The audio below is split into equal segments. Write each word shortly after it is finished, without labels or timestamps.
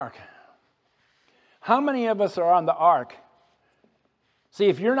How many of us are on the ark? See,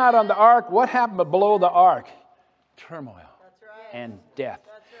 if you're not on the ark, what happened below the ark? Turmoil and death.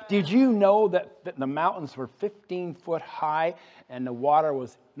 Did you know that the mountains were 15 foot high and the water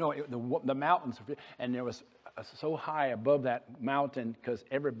was, the mountains, and there was so high above that mountain because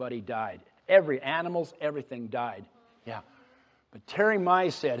everybody died. Every animals, everything died. Yeah. But Terry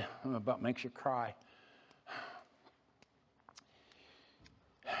Mize said, about makes you cry.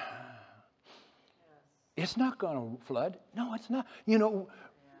 It's not going to flood. No, it's not.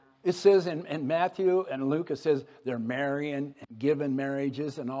 It says in Matthew and Luke, it says they're marrying and giving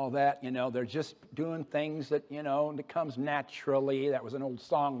marriages and all that. They're just doing things that, that comes naturally. That was an old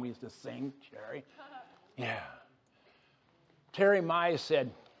song we used to sing, Jerry. Yeah. Terry Mize said,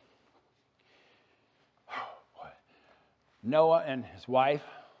 Noah and his wife,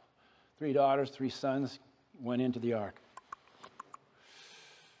 3 daughters, 3 sons, went into the ark.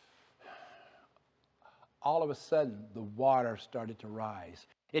 All of a sudden, the water started to rise.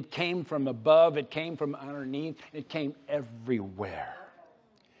 It came from above. It came from underneath. It came everywhere.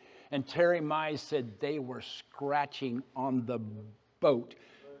 And Terry Mize said they were scratching on the boat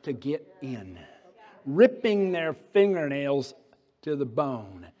to get in, ripping their fingernails to the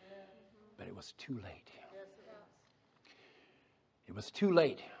bone. But it was too late. It was too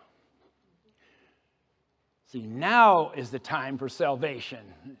late. See, now is the time for salvation.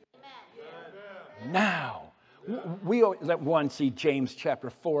 Now. We let one see James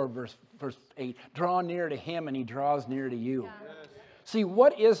chapter 4, verse 8. Draw near to him and he draws near to you. See,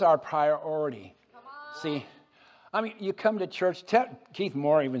 what is our priority? See, you come to church. Keith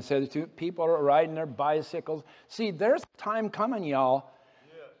Moore even says it too. People are riding their bicycles. See, there's time coming, y'all.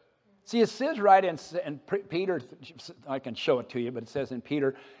 See, it says right in Peter, I can show it to you, but it says in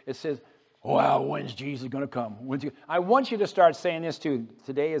Peter, it says, wow, when's Jesus going to come? I want you to start saying this too.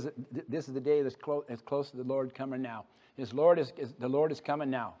 This is the day that's close to the Lord coming now. The Lord is coming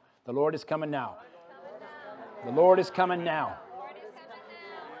now. The Lord is coming now. The Lord is coming now.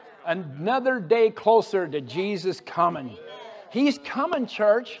 Another day closer to Jesus coming. He's coming,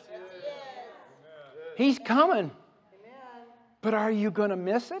 church. He's coming. But are you going to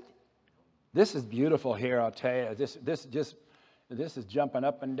miss it? This is beautiful here, I'll tell you. This is jumping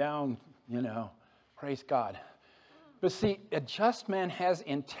up and down. Praise God. But see, a just man has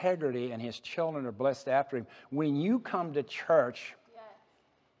integrity and his children are blessed after him. When you come to church,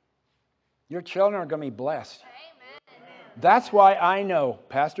 your children are going to be blessed. Amen. That's why I know,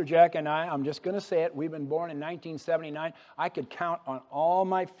 Pastor Jack and I'm just going to say it, we've been born in 1979. I could count on all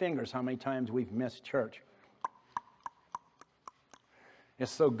my fingers how many times we've missed church.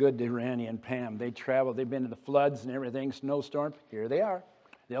 It's so good to Randy and Pam. They travel, they've been to the floods and everything, snowstorms. Here they are.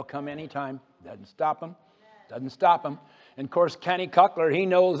 They'll come anytime. Doesn't stop them. Doesn't stop them. And of course, Kenny Cuckler, he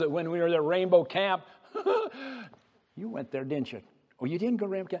knows that when we were at Rainbow Camp, you went there, didn't you? Oh, you didn't go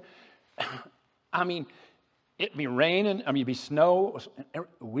to Rainbow Camp? It'd be raining. It'd be snow.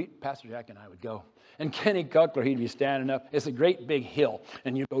 Pastor Jack and I would go. And Kenny Cuckler, he'd be standing up. It's a great big hill.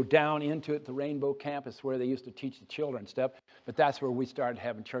 And you go down into it, the Rainbow Camp is where they used to teach the children stuff. But that's where we started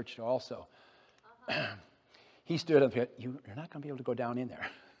having church also. He stood up and said, you're not going to be able to go down in there.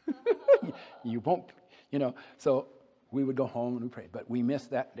 You won't, So we would go home and we prayed. But we missed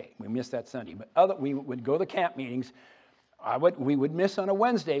that day. We missed that Sunday. But we would go to the camp meetings. We would miss on a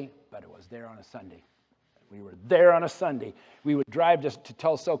Wednesday, but it was there on a Sunday. We were there on a Sunday. We would drive just to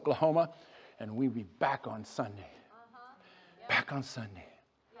Tulsa, Oklahoma, and we'd be back on Sunday. Back on Sunday.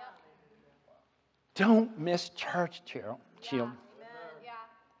 Don't miss church, children.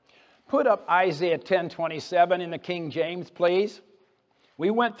 Put up Isaiah 10:27 in the King James, please. We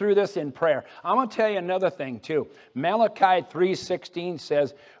went through this in prayer. I'm going to tell you another thing, too. Malachi 3:16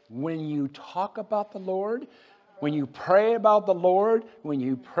 says, when you talk about the Lord, when you pray about the Lord, when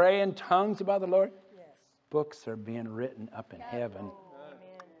you pray in tongues about the Lord, books are being written up in heaven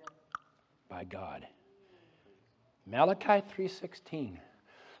by God. Malachi 3:16.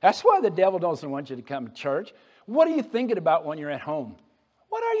 That's why the devil doesn't want you to come to church. What are you thinking about when you're at home?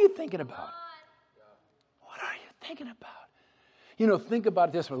 What are you thinking about? What are you thinking about? Think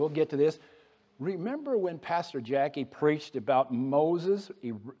about this one. We'll get to this. Remember when Pastor Jackie preached about Moses?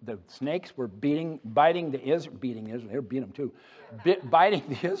 The snakes were biting the Israelites. They were beating them too. Biting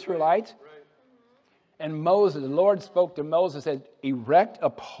the Israelites. And Moses, the Lord spoke to Moses and said, erect a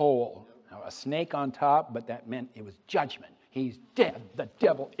pole. Now, a snake on top, but that meant it was judgment. He's dead. The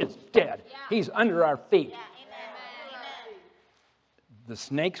devil is dead. Yeah. He's under our feet. Yeah. Amen. The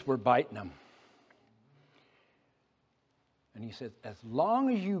snakes were biting him. And he said, as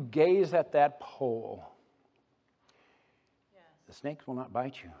long as you gaze at that pole, the snakes will not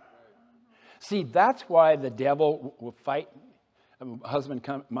bite you. See, that's why the devil will fight. Husband,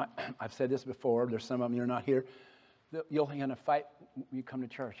 I've said this before. There's some of them, you're not here. You'll be in a fight when you come to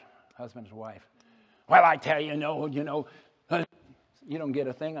church, husband and wife. Well, I tell you, you don't get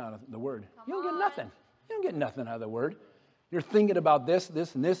a thing out of the word. You don't get nothing. You don't get nothing out of the word. You're thinking about this,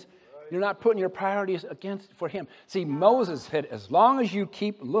 this, and this. You're not putting your priorities for him. See, Moses said, as long as you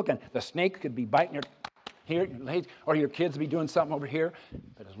keep looking, the snake could be biting your here, or your kids be doing something over here.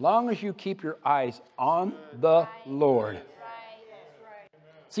 But as long as you keep your eyes on the Lord.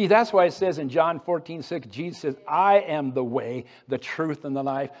 See, that's why it says in John 14:6, Jesus says, I am the way, the truth, and the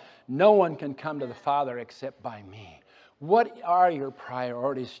life. No one can come to the Father except by me. What are your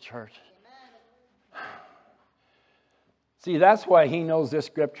priorities, church? See, that's why he knows this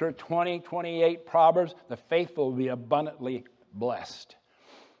scripture, 28 Proverbs, the faithful will be abundantly blessed.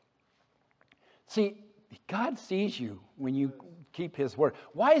 See, God sees you when you keep his word.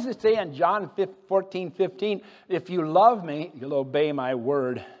 Why does it say in John 14:15, if you love me, you'll obey my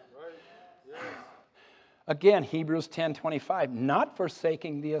word? Right. Yes. Again, Hebrews 10:25, not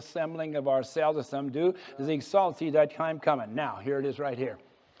forsaking the assembling of ourselves as some do, as they exalt, see that time coming. Now, here it is right here.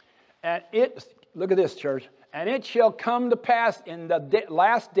 And look at this, church. And it shall come to pass in the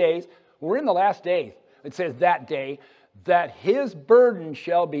last days, we're in the last days, it says that day, that his burden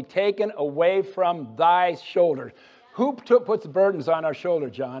shall be taken away from thy shoulders. Who puts burdens on our shoulder,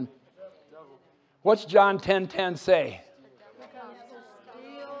 John? What's John 10:10 say?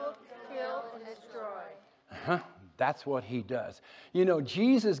 Steal, kill, and destroy. That's what he does. You know,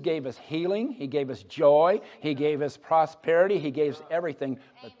 Jesus gave us healing. He gave us joy. He gave us prosperity. He gave us everything.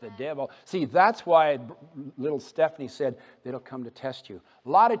 But the devil. See, that's why little Stephanie said, it'll come to test you. A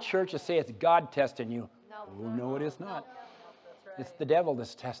lot of churches say it's God testing you. No, it is not. It's the devil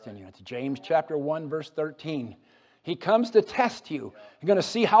that's testing you. It's James chapter 1, verse 13. He comes to test you. You're going to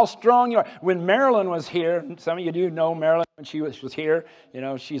see how strong you are. When Marilyn was here, some of you do know Marilyn when she was here. You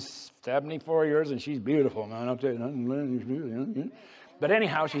know, she's 74 years and she's beautiful, man. I'll tell you. But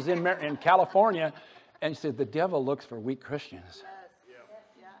anyhow, she's in California, and she said, the devil looks for weak Christians.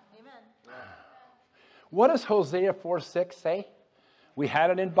 Amen. What does Hosea 4:6 say? We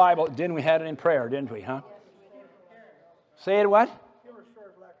had it in Bible. Didn't we had it in prayer, didn't we, huh? Say it what?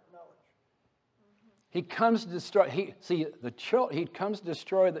 He comes to destroy. He comes to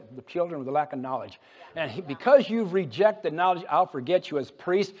destroy the children with the lack of knowledge. And because you've rejected knowledge, I'll forget you as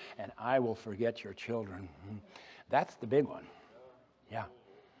priest, and I will forget your children. That's the big one. Yeah.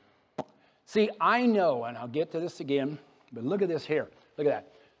 See, I know, and I'll get to this again, but look at this here. Look at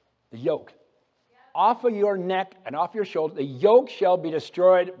that. The yoke. Off of your neck and off your shoulder, the yoke shall be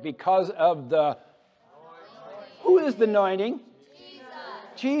destroyed because of the... Who is the anointing?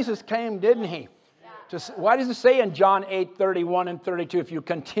 Jesus came, didn't he? Why does it say in John 8:31 and 32, if you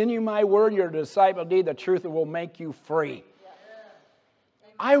continue my word, you're a disciple indeed, the truth will make you free.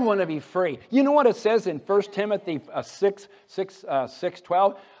 I want to be free. You know what it says in 1 Timothy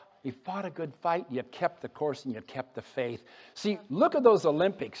 6:12? You fought a good fight, you kept the course, and you kept the faith. See, look at those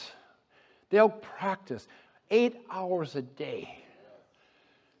Olympics. They'll practice 8 hours a day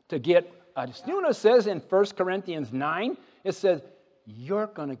to get, you know what it says in 1 Corinthians 9? It says, you're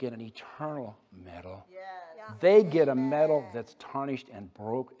going to get an eternal medal. Yes. Yeah. They get a medal that's tarnished and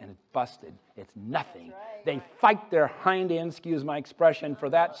broke and busted. It's nothing. Right. They fight their hind end, excuse my expression, for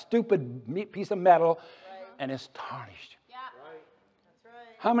that stupid piece of metal, and it's tarnished. Yeah. Right. That's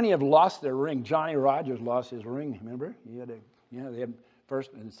right. How many have lost their ring? Johnny Rogers lost his ring, remember? They had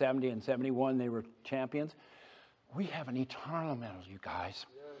first in 70 and 71, they were champions. We have an eternal medal, you guys.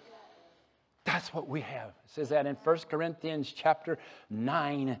 That's what we have. It says that in 1 Corinthians chapter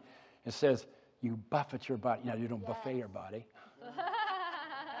 9. It says, you buffet your body. You don't buffet your body.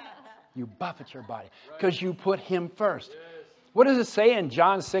 You buffet your body because you put him first. What does it say in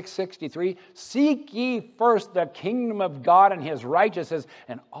John 6:63? Seek ye first the kingdom of God and his righteousness,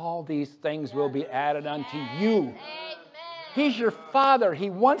 and all these things will be added unto you. He's your Father. He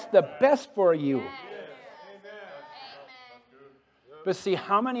wants the best for you. But see,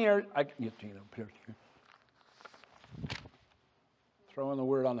 how many are... throwing the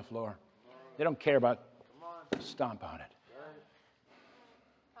word on the floor. They don't care about... Stomp on it.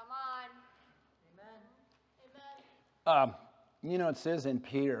 Come on. Amen. You know, it says in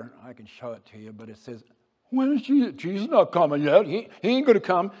Peter, I can show it to you, but it says, when is Jesus? Jesus is not coming yet. He ain't going to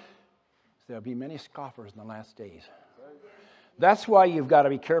come. There'll be many scoffers in the last days. That's why you've got to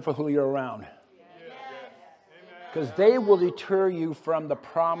be careful who you're around. Because they will deter you from the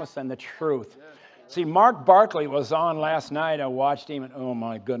promise and the truth. See, Mark Barkley was on last night. I watched him, and oh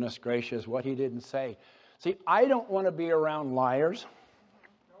my goodness gracious, what he didn't say. See, I don't want to be around liars.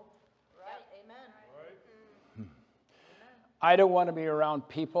 I don't want to be around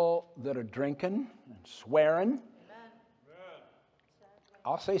people that are drinking and swearing.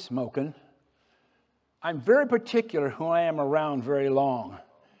 I'll say smoking. I'm very particular who I am around very long.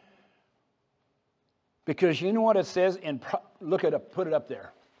 Because you know what it says in, look it up, put it up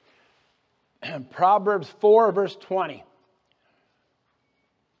there. Proverbs 4, verse 20.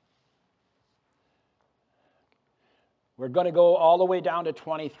 We're going to go all the way down to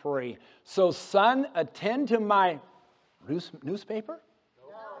 23. So, son, attend to my newspaper?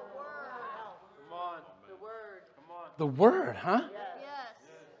 No. Come on. The word. Come on. The word, huh? Yes.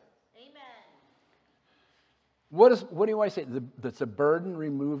 What do I say? That's a burden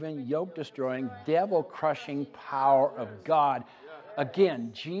removing, yoke destroying, devil crushing power of God.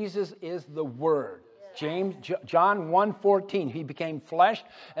 Again, Jesus is the Word. John 1:14, he became flesh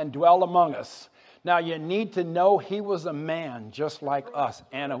and dwelt among us. Now you need to know he was a man just like us.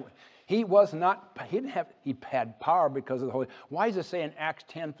 And he had power because of the Holy. Why does it say in Acts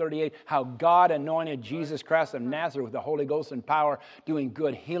 10:38 how God anointed Jesus Christ of Nazareth with the Holy Ghost and power, doing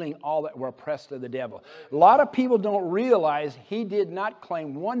good, healing all that were oppressed of the devil? A lot of people don't realize he did not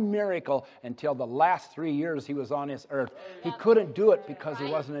claim one miracle until the last 3 years he was on this earth. He couldn't do it because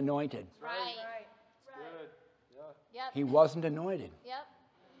he wasn't anointed. Right. Yep. He wasn't anointed. Yep.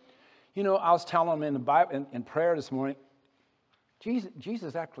 You know, I was telling him in the Bible in prayer this morning,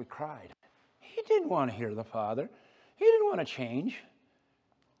 Jesus actually cried. He didn't want to hear the Father. He didn't want to change.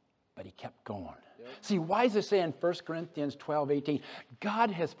 But he kept going. Yep. See, why does it say in 1 Corinthians 12:18,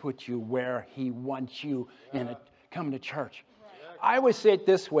 God has put you where he wants you in coming to church. Right. I always say it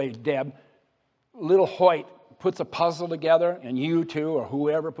this way, Deb. Little Hoyt puts a puzzle together, and you too, or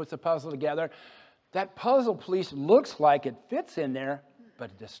whoever puts a puzzle together. That puzzle piece looks like it fits in there, but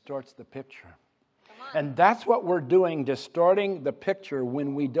it distorts the picture. And that's what we're doing, distorting the picture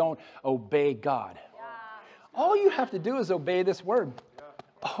when we don't obey God. Yeah. All you have to do is obey this word. Yeah.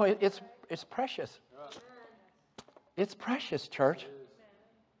 Oh, it's precious. Yeah. It's precious, church.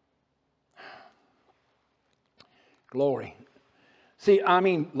 Glory. See, I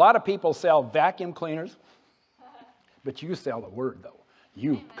mean, a lot of people sell vacuum cleaners, but you sell the word, though.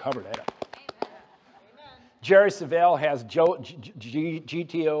 You cover that up. Jerry Savelle has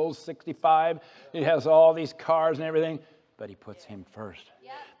GTO 65. He has all these cars and everything, but he puts him first.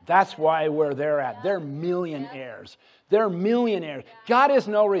 Yep. That's why where they're at. They're millionaires. They're millionaires. God is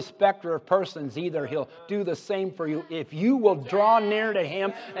no respecter of persons either. He'll do the same for you if you will draw near to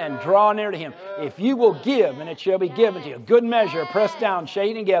him and draw near to him. If you will give, and it shall be given to you. Good measure, pressed down,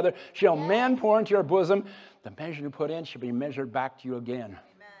 shaken together, shall men pour into your bosom. The measure you put in shall be measured back to you again.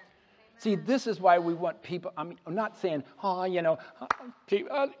 See, this is why we want people, I'm not saying, no,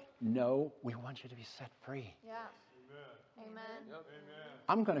 we want you to be set free. Yeah. Amen. Yep.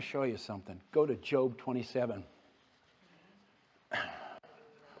 I'm going to show you something. Go to Job 27.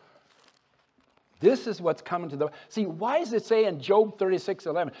 This is what's coming to the... See, why does it say in Job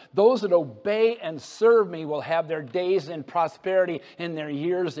 36:11, those that obey and serve me will have their days in prosperity and their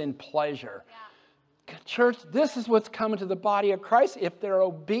years in pleasure. Yeah. Church, this is what's coming to the body of Christ if they're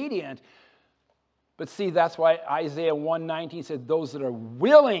obedient. But see, that's why Isaiah 1:19 said, those that are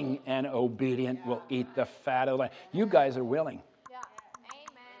willing and obedient will eat the fat of the land. You guys are willing. Yeah.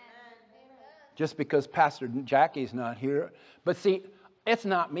 Amen. Just because Pastor Jackie's not here. But see, it's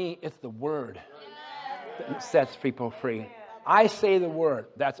not me, it's the word that sets people free. I say the word.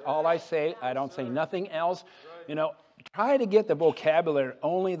 That's all I say. I don't say nothing else. You know, try to get the vocabulary,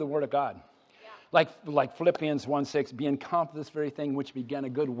 only the word of God. Like Philippians 1:6, being confident of this very thing which began a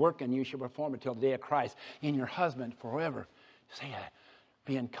good work in you shall perform it till the day of Christ. In your husband forever. Say that.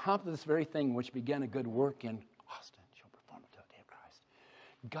 Being confident of this very thing which began a good work in Austin shall perform it till the day of Christ.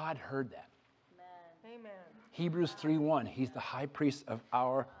 God heard that. Amen. Hebrews 3:1, he's the high priest of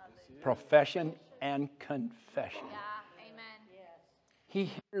our profession and confession. Yeah. Amen. He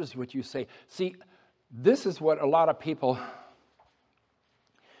hears what you say. See, this is what a lot of people...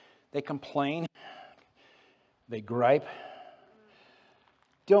 They complain. They gripe.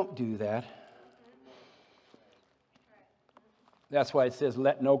 Don't do that. That's why it says,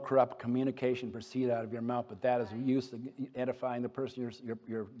 let no corrupt communication proceed out of your mouth, but that is used to edifying the person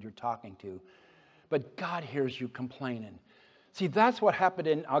you're talking to. But God hears you complaining. See, that's what happened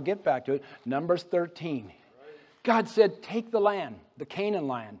in, I'll get back to it, Numbers 13. God said, take the land, the Canaan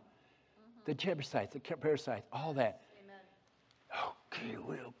land, the Jebusites, the Perizzites, all that. Okay,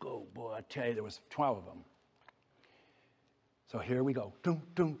 we'll go, boy. I tell you, there was 12 of them. So here we go. Doom,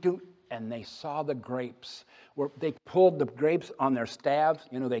 doom, doom. And they saw the grapes. They pulled the grapes on their staves.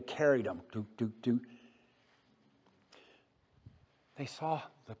 You know, they carried them. Doom, doom, doom. They saw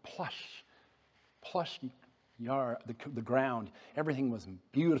the plush the ground. Everything was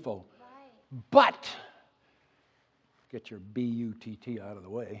beautiful. But, get your B-U-T-T out of the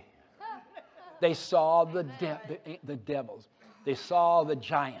way. They saw the devils. They saw the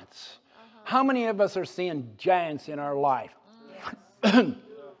giants. How many of us are seeing giants in our life?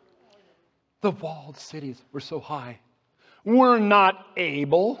 The walled cities were so high. We're not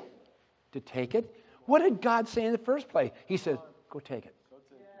able to take it. What did God say in the first place? He said, go take it.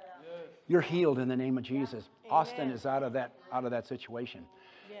 You're healed in the name of Jesus. Austin is out of that situation.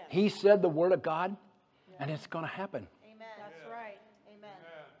 He said the word of God, and it's going to happen. Amen. That's right. Amen.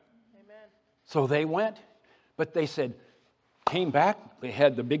 Amen. So they went, but they said, came back. They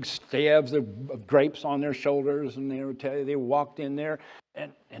had the big staves of grapes on their shoulders, and they walked in there,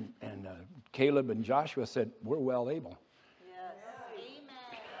 and Caleb and Joshua said, we're well able.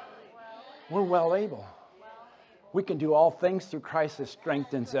 We're well able. We can do all things through Christ that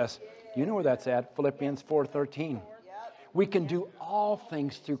strengthens us. You know where that's at, Philippians 4:13. We can do all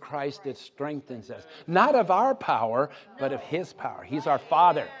things through Christ that strengthens us. Not of our power, but of His power. He's our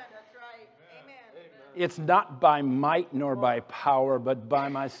Father. That's right. Amen. It's not by might nor by power, but by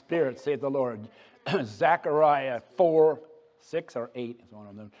my Spirit, saith the Lord. Zechariah 4:6 or 8 is one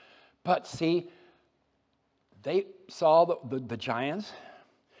of them. But see, they saw the giants.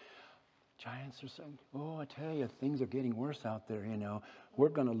 Giants are saying, oh, I tell you, things are getting worse out there, you know. We're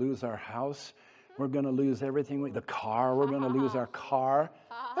going to lose our house. We're going to lose everything. The car, we're going to lose our car.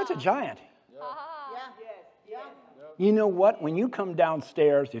 That's a giant. You know what? When you come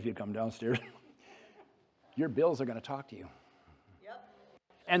downstairs, if you come downstairs, your bills are going to talk to you.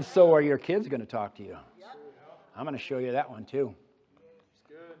 And so are your kids going to talk to you. I'm going to show you that one too.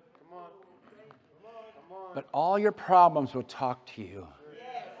 But all your problems will talk to you.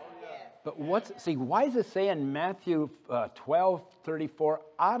 But why does it say in Matthew 12:34,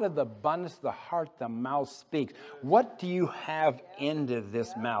 out of the abundance of the heart, the mouth speaks? What do you have into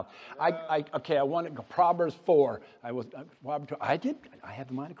this mouth? I want to go Proverbs 4. I have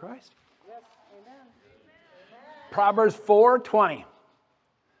the mind of Christ. Yes. Amen. Proverbs 4:20.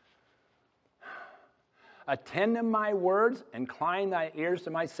 Attend to my words, incline thy ears to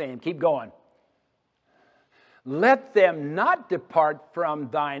my saying. Keep going. Let them not depart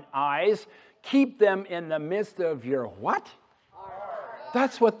from thine eyes. Keep them in the midst of your what? Heart.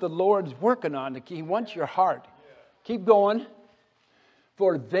 That's what the Lord's working on. He wants your heart. Keep going.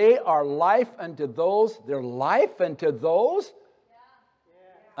 For they are life unto those, they're life unto those,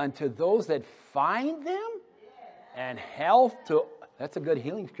 unto those that find them, and health to, that's a good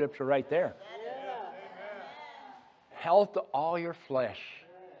healing scripture right there. Health to all your flesh.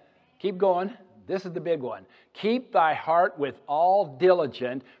 Keep going. This is the big one. Keep thy heart with all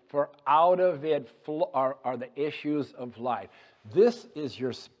diligence, for out of it are the issues of life. This is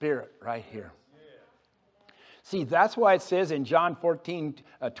your spirit right here. See, that's why it says in John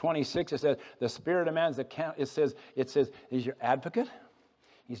 14:26, it says, the spirit of man is it says, he's your advocate,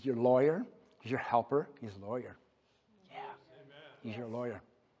 he's your lawyer, he's your helper, he's a lawyer. Yeah. He's your lawyer.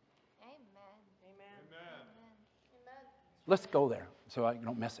 Amen. Let's go there so I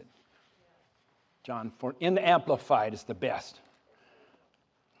don't miss it. John 4, in the Amplified is the best.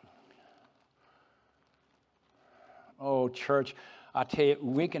 Oh, church, I tell you,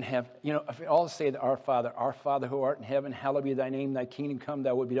 we can have, if we all say that our Father who art in heaven, hallowed be thy name, thy kingdom come,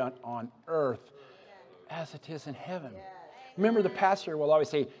 thy will be done on earth as it is in heaven. Remember, the pastor will always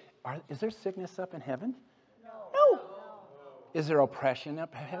say, is there sickness up in heaven? No. Is there oppression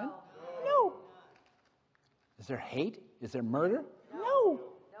up in heaven? No. Is there hate? Is there murder? No.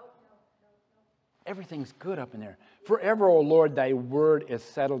 Everything's good up in there. Forever, O Lord, thy word is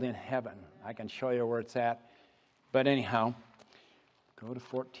settled in heaven. I can show you where it's at. But anyhow, go to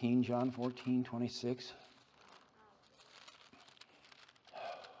 14, John 14:26.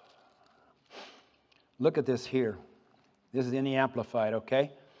 Look at this here. This is in the Amplified,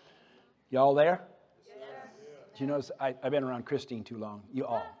 okay? Y'all there? Yes. Do you notice I've been around Christine too long? You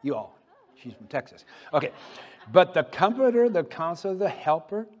all. She's from Texas. Okay. But the comforter, the counselor, the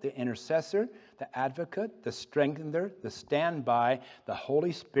helper, the intercessor, the advocate, the strengthener, the standby, the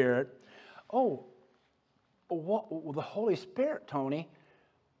Holy Spirit. Oh, the Holy Spirit, Tony.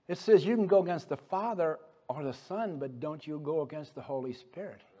 It says you can go against the Father or the Son, but don't you go against the Holy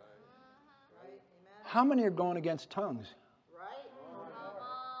Spirit. Right. How many are going against tongues? Right.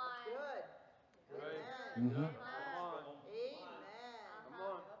 Good. Mm-hmm. Amen.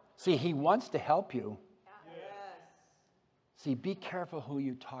 See, He wants to help you. See, be careful who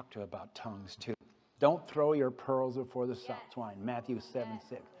you talk to about tongues, too. Don't throw your pearls before the swine, Matthew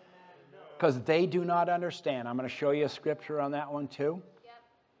 7:6. Because they do not understand. I'm going to show you a scripture on that one, too.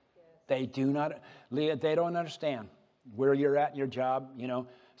 They do not, Leah, they don't understand where you're at in your job, you know.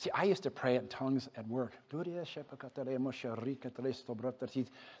 See, I used to pray in tongues at work.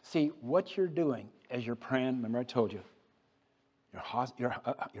 See, what you're doing as you're praying, remember I told you,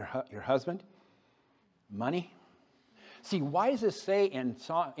 your husband, money. See, why does it say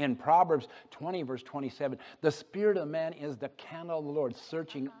in Proverbs 20, verse 27, the spirit of man is the candle of the Lord,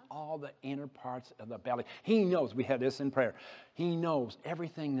 searching all the inner parts of the belly. He knows, we had this in prayer, He knows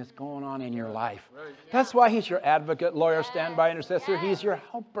everything that's going on in your life. That's why He's your advocate, lawyer, standby, intercessor. He's your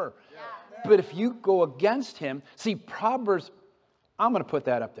helper. But if you go against Him, see, Proverbs, I'm going to put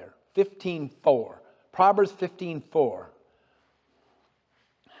that up there, 15:4. Proverbs 15:4.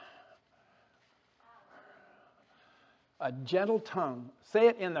 A gentle tongue. Say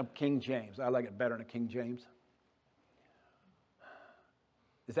it in the King James. I like it better in the King James.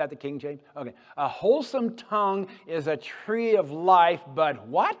 Is that the King James? Okay. A wholesome tongue is a tree of life, but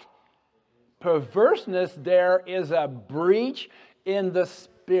what? Perverseness, there is a breach in the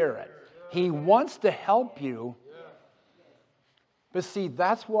spirit. He wants to help you. But see,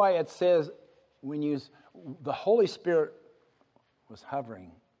 that's why it says when the Holy Spirit was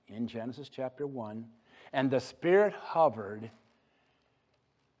hovering in Genesis chapter 1. And the Spirit hovered,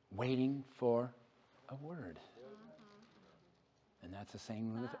 waiting for a word. And that's the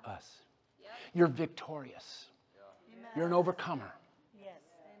same with us. You're victorious. You're an overcomer. Yes.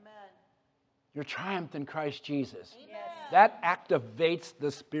 Amen. You're triumphed in Christ Jesus. Yes. That activates the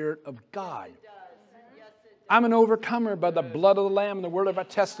Spirit of God. I'm an overcomer by the blood of the Lamb and the word of our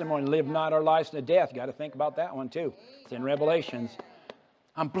testimony. Live not our lives to death. You got to think about that one too. It's in Revelations.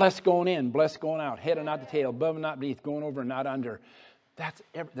 I'm blessed going in, blessed going out, head and not the tail, above and not beneath, going over and not under.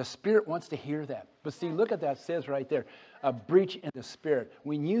 The Spirit wants to hear that. But see, look at that. It says right there, a breach in the Spirit.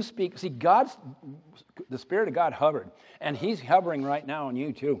 When you speak, see, the Spirit of God hovered. And He's hovering right now on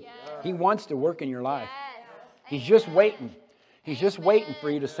you too. Yes. He wants to work in your life. Yes. He's just waiting. He's just waiting for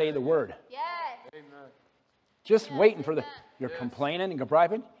you to say the word. Yes. Just waiting for you're complaining and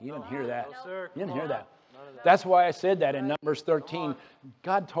complaining. You didn't hear that. No, sir. You didn't hear that. That's why I said that in Numbers 13.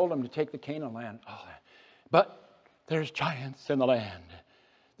 God told him to take the Canaan land. Oh, but there's giants in the land.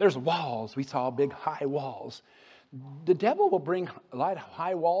 There's walls. We saw big high walls. The devil will bring a lot of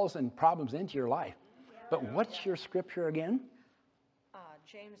high walls and problems into your life. But what's your scripture again?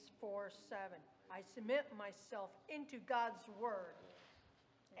 James 4:7. I submit myself into God's word,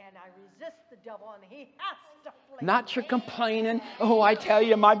 and I resist the devil, and he has to flee. Not your complaining. Oh, I tell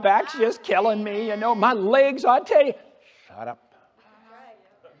you, my back's just killing me. You know, my legs, I tell you. Shut up.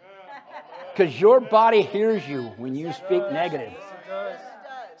 Because your body hears you when you speak negative.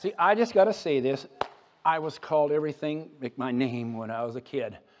 See, I just got to say this. I was called everything like my name when I was a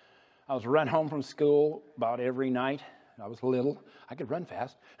kid. I was run home from school about every night. I was little. I could run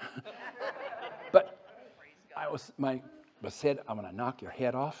fast. But I said, I'm going to knock your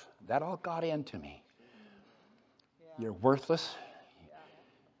head off. That all got into me. You're worthless.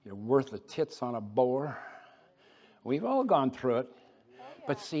 You're worth the tits on a boar. We've all gone through it.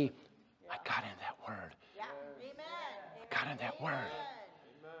 But see, I got in that word. I got in that word.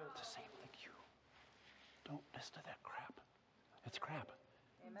 To say, thank you. Don't listen to that crap. It's crap.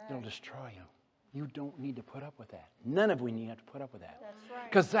 It'll destroy you. You don't need to put up with that. None of we need to put up with that.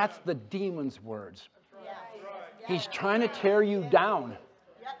 Because that's the demon's words. He's trying to tear you down.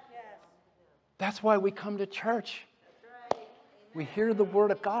 That's why we come to church. We hear the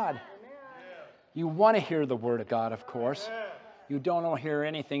Word of God. You want to hear the Word of God, of course. You don't want to hear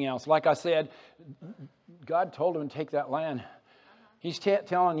anything else. Like I said, God told him to take that land. He's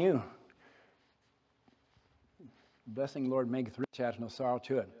telling you, blessing Lord maketh rich, adds no sorrow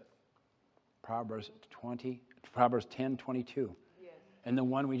to it. Proverbs 10:22. And the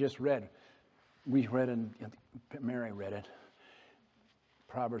one we just read, Mary read it.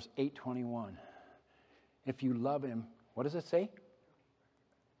 Proverbs 8:21. If you love him, what does it say?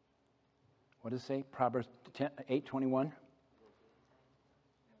 What does it say? Proverbs 8:21.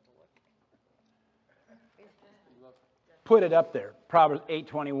 Put it up there. Proverbs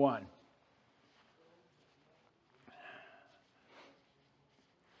 8:21.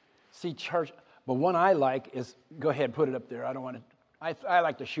 See, church, but one I like is, go ahead, put it up there. I don't want to, I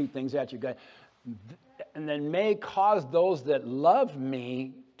like to shoot things at you guys. And then may cause those that love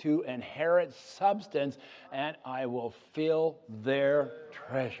me to inherit substance, and I will fill their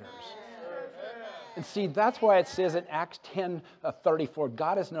treasures. And see, that's why it says in Acts 10:34,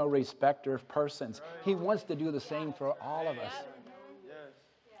 God is no respecter of persons. He wants to do the same for all of us.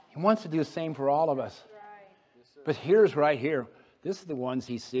 He wants to do the same for all of us. But here's right here. This is the ones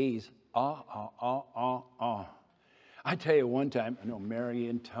he sees. I tell you, one time, I know Mary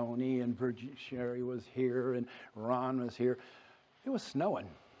and Tony and Virgin Sherry was here and Ron was here. It was snowing.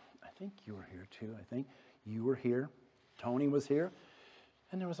 I think you were here too. I think you were here. Tony was here.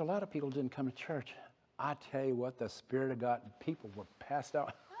 And there was a lot of people who didn't come to church. I tell you what, the Spirit of God, people were passed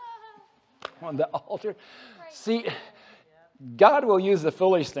out on the altar. See, God will use the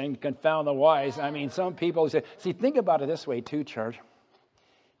foolish thing to confound the wise. I mean, some people say, see, think about it this way too, church.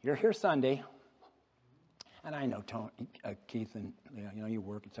 You're here Sunday. And I know Tony, Keith, and you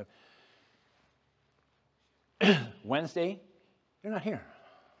work and stuff. Wednesday, you're not here.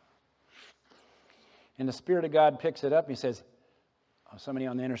 And the Spirit of God picks it up and he says, oh, somebody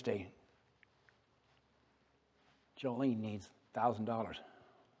on the interstate, Jolene needs $1,000.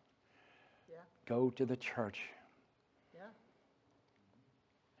 Yeah. Go to the church. Yeah.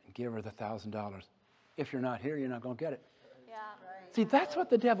 And give her the $1,000. If you're not here, you're not going to get it. Yeah. Right. See, that's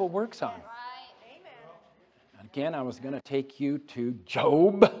what the devil works on. Right. Again, I was going to take you to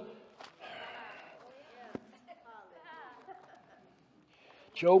Job.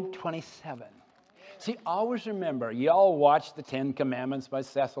 Job 27. See, always remember, y'all watched the Ten Commandments by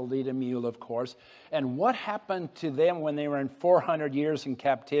Cecil B. DeMille, of course. And what happened to them when they were in 400 years in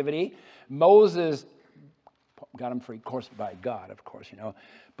captivity? Moses got them free, of course, by God, of course,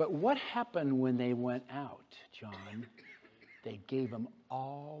 But what happened when they went out, John? They gave them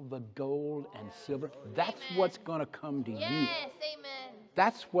all the gold and silver. That's what's going to come to you. Yes, amen.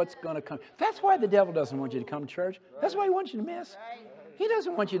 That's what's going to come. That's why the devil doesn't want you to come to church. That's why he wants you to miss. He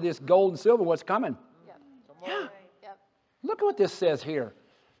doesn't want you this gold and silver, what's coming. Yep. Yeah. Yep. Look at what this says here.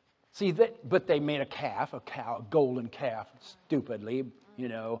 See, but they made a calf, a golden calf, stupidly,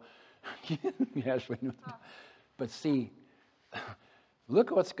 Ashley knew. But see, look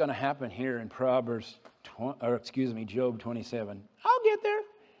at what's going to happen here in Job 27. I'll get there.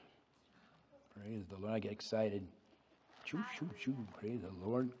 Praise the Lord. I get excited. Shoo, shoo, shoo. Praise the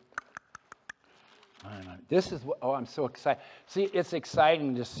Lord. This is what, I'm so excited. See, it's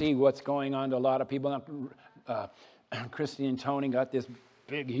exciting to see what's going on to a lot of people. Christy and Tony got this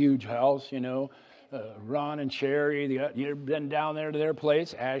big, huge house, Ron and Sherry, you've been down there to their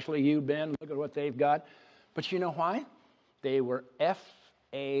place. Ashley, you've been. Look at what they've got. But you know why? They were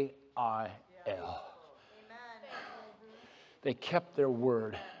FAIL. They kept their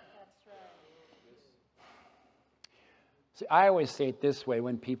word. See, I always say it this way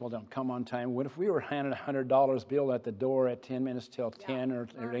when people don't come on time. What if we were handed a $100 bill at the door at 10 minutes till 10 or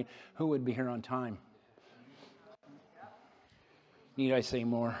 8? Who would be here on time? Need I say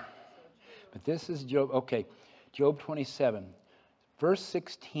more? But this is Job. Okay, Job 27, verse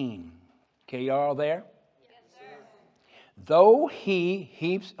 16. Okay, you all there? Yes, sir. Though he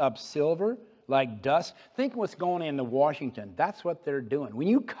heaps up silver like dust. Think what's going on in Washington. That's what they're doing. When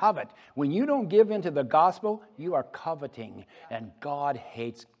you covet, when you don't give into the gospel, you are coveting. And God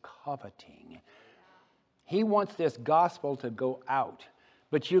hates coveting. He wants this gospel to go out.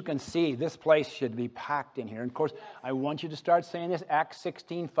 But you can see this place should be packed in here. And of course, I want you to start saying this, Acts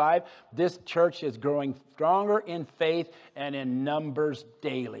 16:5. This church is growing stronger in faith and in numbers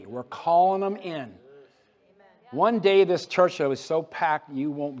daily. We're calling them in. One day this church is so packed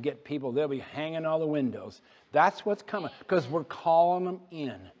you won't get people. They'll be hanging all the windows. That's what's coming because we're calling them in.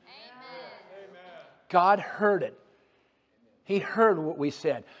 Amen. God heard it. He heard what we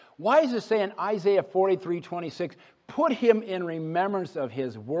said. Why is it saying Isaiah 43:26? Put him in remembrance of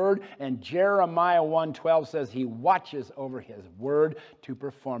his word. And Jeremiah 1:12 says he watches over his word to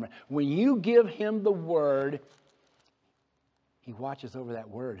perform it. When you give him the word, he watches over that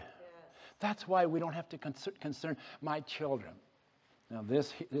word. That's why we don't have to concern my children. Now,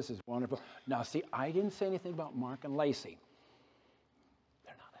 this is wonderful. Now, see, I didn't say anything about Mark and Lacey.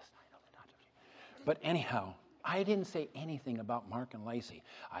 They're not listening. I know they're not. But anyhow, I didn't say anything about Mark and Lacey.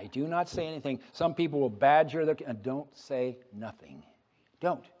 I do not say anything. Some people will badger their kids. Don't say nothing.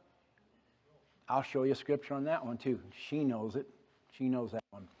 Don't. I'll show you scripture on that one, too. She knows it. She knows that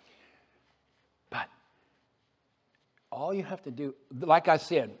one. But all you have to do, like I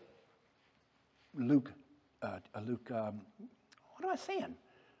said, Luke, what am I saying?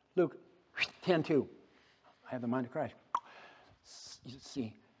 Luke 10:2. I have the mind of Christ.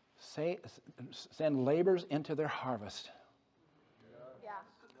 See, send laborers into their harvest.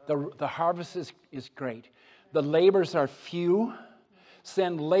 Yeah. The harvest is great. The labors are few.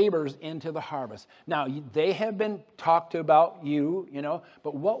 Send laborers into the harvest. Now, they have been talked to about you,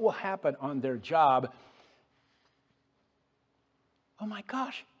 but what will happen on their job? Oh my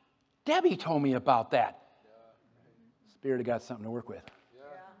gosh. Debbie told me about that. Spirit of God's something to work with.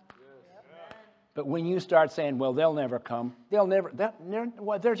 But when you start saying, well, they'll never come, don't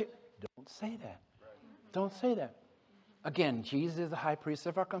say that. Don't say that. Again, Jesus is the high priest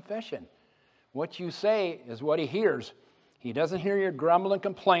of our confession. What you say is what he hears. He doesn't hear your grumbling and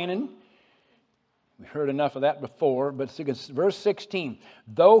complaining. We heard enough of that before, but verse 16.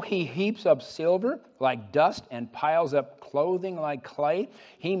 Though he heaps up silver like dust and piles up clothing like clay,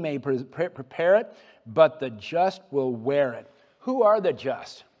 he may prepare it, but the just will wear it. Who are the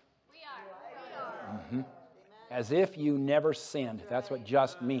just? We are. Mm-hmm. As if you never sinned. That's what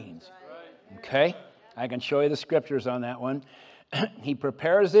just means. Okay? I can show you the scriptures on that one. He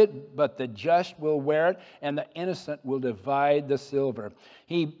prepares it, but the just will wear it, and the innocent will divide the silver.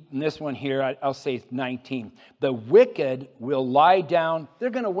 In this one here, I'll say 19. The wicked will lie down. They're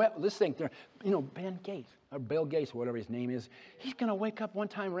going to, let's think, Ben Gates, or Bill Gates, whatever his name is, he's going to wake up one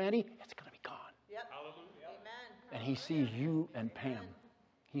time, Randy, it's going to be gone. Yep. Hallelujah. Amen. And he sees you and Pam.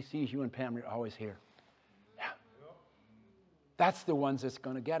 He sees you and Pam, you're always here. Yeah. That's the ones that's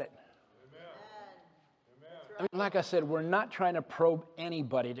going to get it. I mean, like I said, we're not trying to probe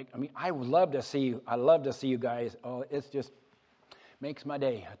anybody. I would love to see you. I love to see you guys. Oh, it's just makes my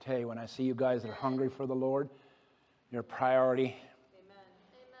day. I tell you, when I see you guys that are hungry for the Lord, your priority.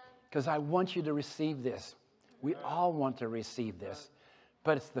 Because I want you to receive this. We all want to receive this.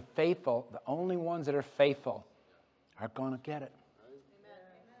 But it's the faithful, the only ones that are faithful are going to get it.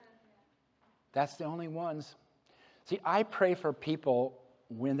 That's the only ones. See, I pray for people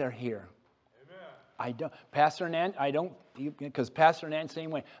when they're here. I don't, Pastor Nan, because Pastor Nan,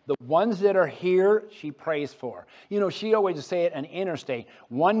 same way. The ones that are here, she prays for. She always say it in interstate.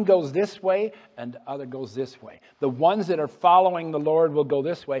 One goes this way and the other goes this way. The ones that are following the Lord will go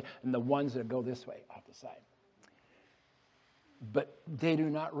this way, and the ones that go this way off the side. But they do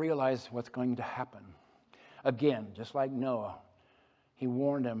not realize what's going to happen. Again, just like Noah, he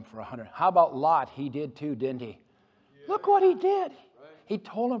warned them for 100. How about Lot? He did too, didn't he? Yeah. Look what he did. Right. He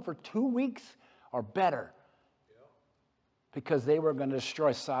told them for 2 weeks or better, because they were going to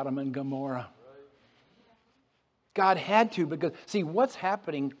destroy Sodom and Gomorrah. God had to, because, see, what's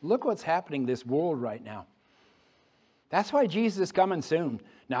happening, look what's happening this world right now. That's why Jesus is coming soon.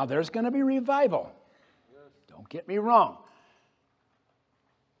 Now, there's going to be revival. Don't get me wrong.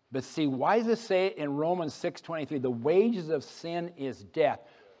 But see, why does it say in Romans 6:23, the wages of sin is death,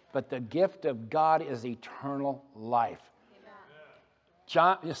 but the gift of God is eternal life.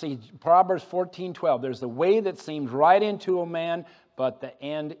 Proverbs 14:12. There's the way that seems right into a man, but the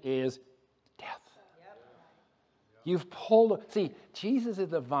end is death. You've pulled. See, Jesus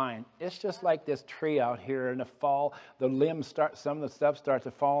is the vine. It's just like this tree out here in the fall. The limbs start. Some of the stuff starts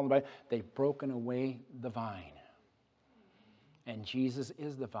to fall. They've broken away the vine, and Jesus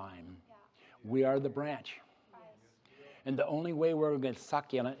is the vine. We are the branch. And the only way we're going to get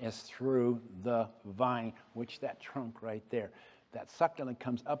succulent is through the vine, which that trunk right there. That succulent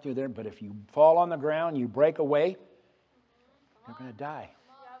comes up through there, but if you fall on the ground, you break away, you're going to die.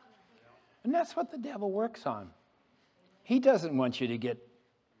 And that's what the devil works on. He doesn't want you to get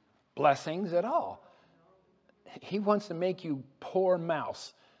blessings at all. He wants to make you poor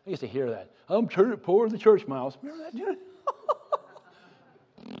mouse. I used to hear that. I'm poor the church mouse. Remember that, dude?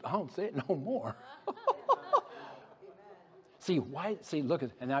 I don't say it no more. See, look,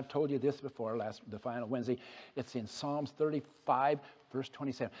 and I've told you this before, the final Wednesday. It's in Psalms 35, verse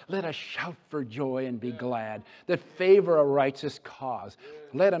 27. Let us shout for joy and be glad that favor a righteous cause.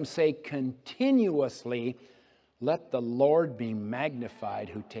 Let him say continuously, let the Lord be magnified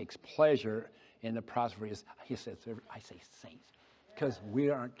who takes pleasure in the prosperity. He says, I say saints, because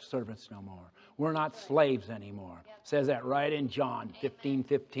we aren't servants no more. We're not slaves anymore. Says that right in John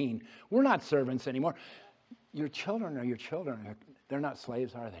 15:15. We're not servants anymore. Your children are your children. They're not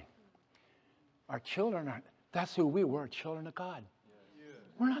slaves, are they? Our children are, that's who we were, children of God.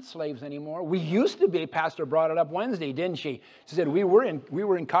 We're not slaves anymore. We used to be. Pastor brought it up Wednesday, didn't she? She said we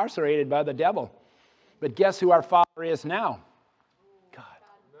were incarcerated by the devil. But guess who our Father is now? God.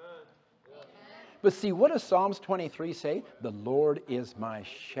 But see, what does Psalms 23 say? The Lord is my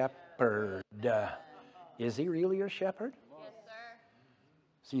shepherd. Is he really your shepherd? Yes, sir.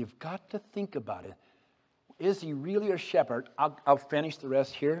 So you've got to think about it. Is he really your shepherd? I'll finish the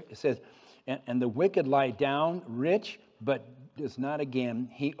rest here. It says, and the wicked lie down, rich, but does not again.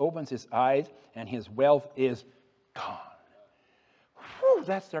 He opens his eyes, and his wealth is gone. Whew,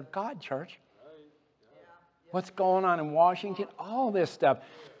 that's their God, church. What's going on in Washington? All this stuff.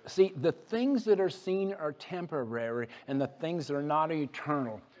 See, the things that are seen are temporary, and the things that are not are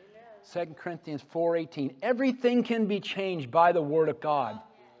eternal. 2 Corinthians 4:18. Everything can be changed by the Word of God.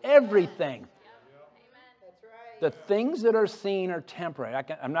 Everything. The things that are seen are temporary.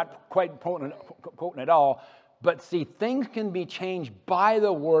 I'm not quite quoting it all, but see, things can be changed by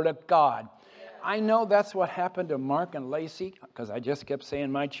the Word of God. I know that's what happened to Mark and Lacey, because I just kept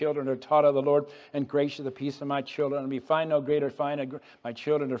saying, my children are taught of the Lord, and gracious the peace of my children. And we find no greater my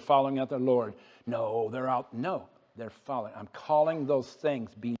children are following after the Lord. No, they're out. No, they're following. I'm calling those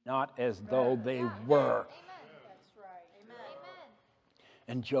things be not as though they were. That's right. Amen.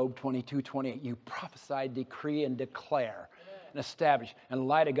 And Job 22:28, you prophesy, decree, and declare, and establish, and the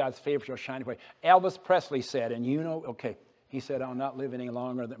light of God's favor shall shine upon you. Elvis Presley said, and you know, okay, he said, I'll not live any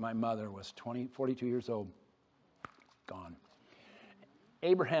longer than my mother was 42 years old. Gone.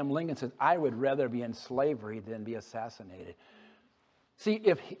 Abraham Lincoln says, I would rather be in slavery than be assassinated. See,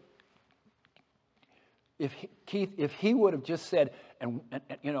 if he would have just said, and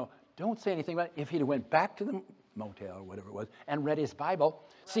you know, don't say anything about it, if he'd have went back to the motel or whatever it was and read his Bible.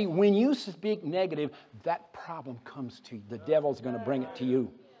 See, when you speak negative, that problem comes to you. The devil's going to bring it to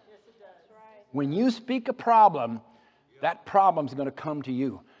you. When you speak a problem, that problem's going to come to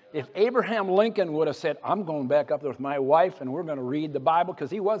you. If Abraham Lincoln would have said, I'm going back up there with my wife and we're going to read the Bible, because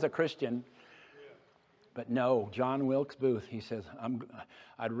he was a Christian. But no, John Wilkes Booth, he says,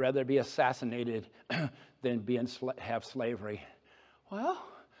 I'd rather be assassinated than have slavery. Well,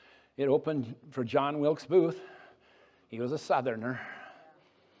 it opened for John Wilkes Booth. He was a Southerner.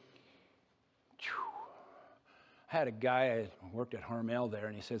 I had a guy who worked at Hormel there,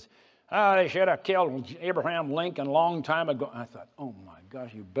 and he says, they should have killed Abraham Lincoln a long time ago. I thought, oh my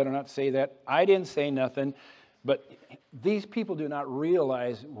gosh, you better not say that. I didn't say nothing, but these people do not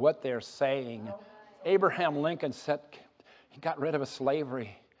realize what they're saying. Abraham Lincoln he got rid of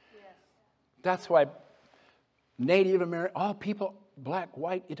slavery. Yes. That's why Native American, all people, black,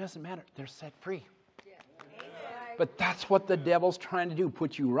 white, it doesn't matter. They're set free. Yeah. But that's what the devil's trying to do,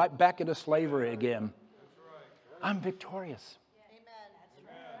 put you right back into slavery again. Right. I'm victorious.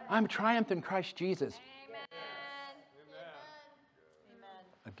 I'm triumphed in Christ Jesus. Amen.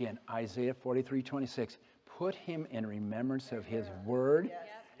 Again, Isaiah 43:26. Put him in remembrance of his word. Yes.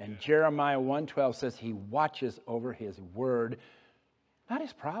 And Jeremiah 1:12 says he watches over his word. Not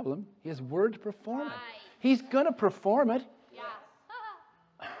his problem. His word to perform it. He's going to perform it. Yeah.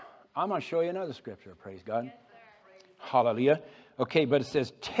 I'm going to show you another scripture. Praise God. Yes, hallelujah. Okay, but it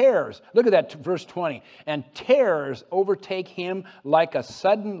says terrors. Look at that, verse 20. And terrors overtake him like a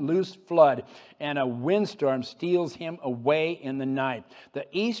sudden loose flood, and a windstorm steals him away in the night. The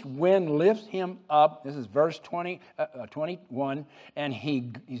east wind lifts him up. This is verse 21. And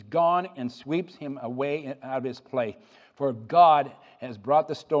he's gone and sweeps him away out of his place. For God has brought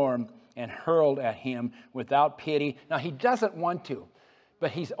the storm and hurled at him without pity. Now, he doesn't want to,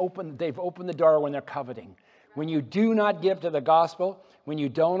 but they've opened the door when they're coveting. When you do not give to the gospel, when you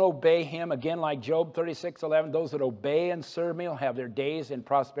don't obey him, again, like Job 36:11, those that obey and serve me will have their days in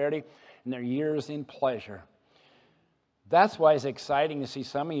prosperity and their years in pleasure. That's why it's exciting to see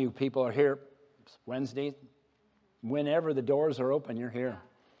some of you people are here Wednesdays. Whenever the doors are open, you're here.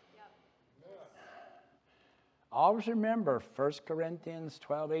 Always remember 1 Corinthians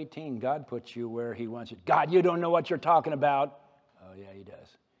 12:18, God puts you where he wants you. God, you don't know what you're talking about. Oh, yeah, he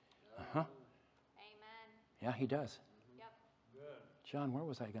does. Uh-huh. Yeah, he does. Yep. John, where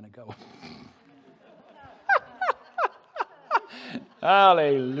was I going to go?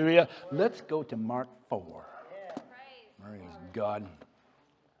 Hallelujah. Let's go to Mark 4. Yeah. Praise God.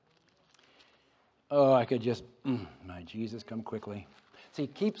 Oh, I could just, my Jesus, come quickly. See,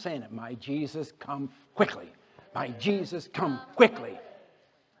 keep saying it. My Jesus, come quickly. My Jesus, come quickly.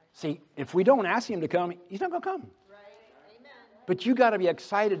 See, if we don't ask him to come, he's not going to come. But you got to be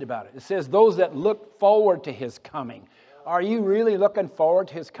excited about it. It says those that look forward to his coming. Are you really looking forward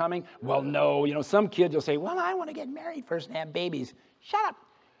to his coming? Well, no. You know, some kids will say, well, I want to get married first and have babies. Shut up.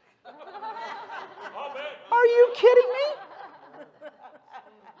 Are you kidding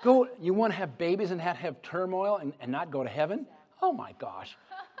me? You want to have babies and have turmoil and not go to heaven? Oh, my gosh.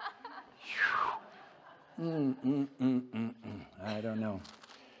 I don't know.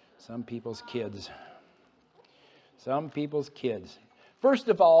 Some people's kids. First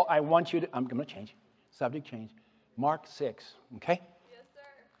of all, I want you to, I'm going to change, subject change. Mark 6, okay? Yes, sir.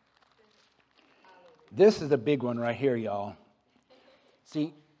 This is the big one right here, y'all.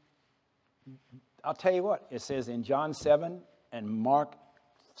 See, I'll tell you what, it says in John 7 and Mark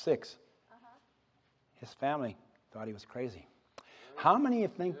 6, his family thought he was crazy. How many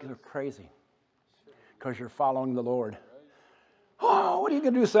of you think you're crazy? Because you're following the Lord. Oh, what are you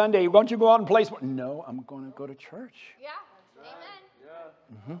going to do Sunday? Won't you go out and play sports? No, I'm going to go to church. Yeah. Amen.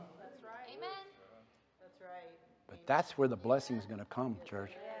 Yeah. Mm-hmm. That's right. Amen. That's right. But that's where the blessing's going to come,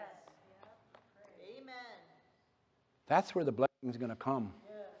 church. Yes. Amen. That's where the blessing's going to come.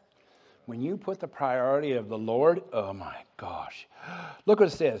 When you put the priority of the Lord, oh my gosh. Look what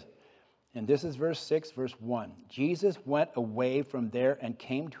it says. And this is verse 6, verse 1. Jesus went away from there and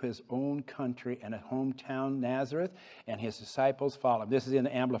came to his own country and a hometown, Nazareth, and his disciples followed him. This is in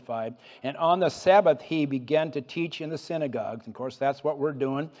the Amplified. And on the Sabbath, he began to teach in the synagogues. Of course, that's what we're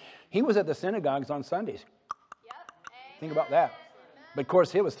doing. He was at the synagogues on Sundays. Yep. Think about that. But of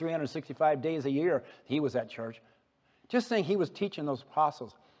course, it was 365 days a year he was at church. Just think he was teaching those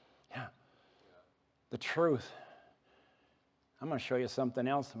apostles. Yeah. The truth. I'm going to show you something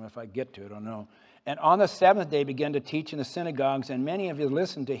else if I get to it, I don't know. And on the seventh day began to teach in the synagogues, and many of you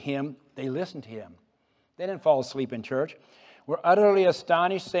listened to him. They listened to him. They didn't fall asleep in church. Were utterly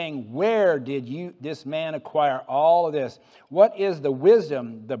astonished, saying, where did this man acquire all of this? What is the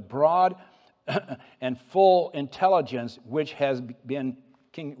wisdom, the broad and full intelligence which has been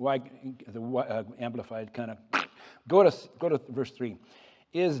Amplified kind of. Go to verse 3.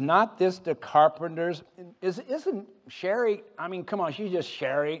 Is not this the carpenter's? Isn't Sherry, I mean, come on, she's just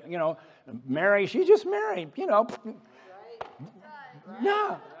Sherry, Mary, she's just Mary,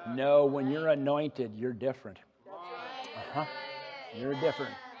 No, when you're anointed, you're different. You're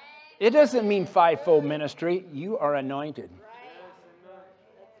different. It doesn't mean fivefold ministry. You are anointed.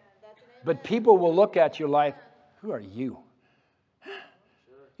 But people will look at you like, who are you?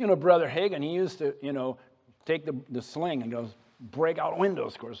 Brother Hagin, he used to, take the sling and goes, break out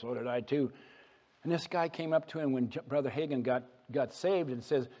windows. Of course, so did I too. And this guy came up to him when Brother Hagin got saved and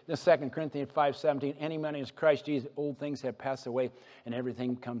says, in 2 Corinthians 5:17, any man is Christ Jesus, old things have passed away and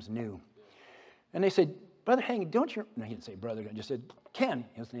everything comes new. And they said, Brother Hagin, no, he didn't say brother, he just said, Ken,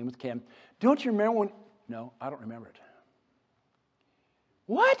 his name was Ken. Don't you remember when, no, I don't remember it.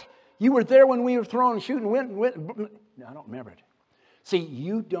 What? You were there when we were throwing, shooting, no, I don't remember it. See,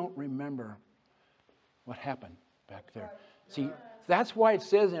 you don't remember what happened back there. See, that's why it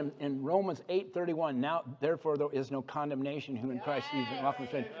says in Romans 8:31, now, therefore, there is no condemnation who in Christ Jesus walk with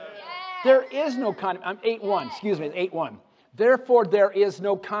faith. There is no condemnation. 8:1, excuse me, 8:1. Therefore, there is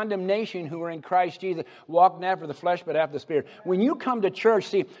no condemnation who are in Christ Jesus, walk not after the flesh, but after the Spirit. When you come to church,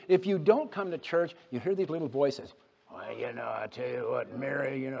 see, if you don't come to church, you hear these little voices. Well, I tell you what,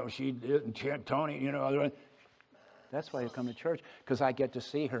 Mary, she did, and Tony, That's why you come to church, because I get to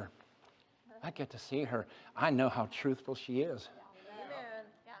see her. I know how truthful she is. Amen.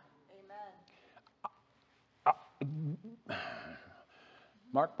 Yeah.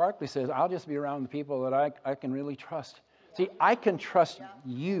 Mark Barkley says, I'll just be around the people that I can really trust. See, I can trust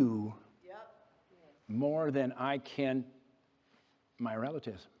you more than I can my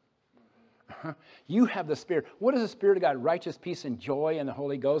relatives. You have the Spirit. What is the Spirit of God? Righteous, peace, and joy in the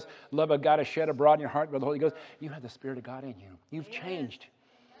Holy Ghost. Love of God is shed abroad in your heart by the Holy Ghost. You have the Spirit of God in you. You've changed.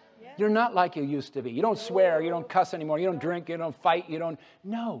 You're not like you used to be. You don't swear. You don't cuss anymore. You don't drink. You don't fight. No. Right.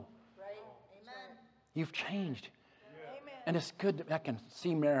 Amen. You've changed. Amen. And it's good that I can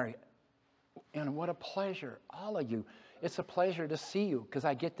see Mary. And what a pleasure, all of you. It's a pleasure to see you because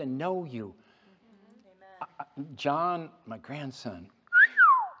I get to know you. Amen. John, my grandson.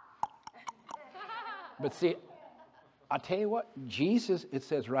 But see, I'll tell you what, Jesus, it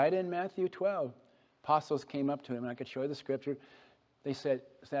says right in Matthew 12, apostles came up to him, and I could show you the scripture. They said,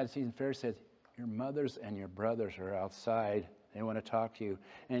 Sadducees and Pharisees said, your mothers and your brothers are outside. They want to talk to you.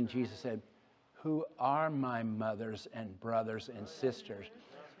 And Jesus said, who are my mothers and brothers and sisters?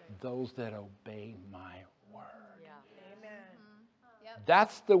 Those that obey my word. Yeah. Amen. Yep.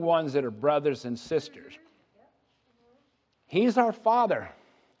 That's the ones that are brothers and sisters. He's our Father.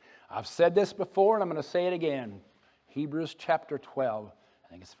 I've said this before, and I'm going to say it again. Hebrews chapter 12, I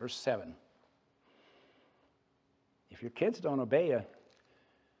think it's verse 7. If your kids don't obey you,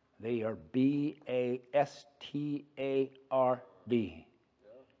 they are B-A-S-T-A-R-D.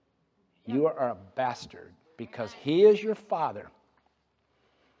 You are a bastard because he is your father,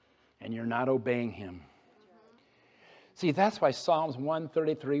 and you're not obeying him. See, that's why Psalms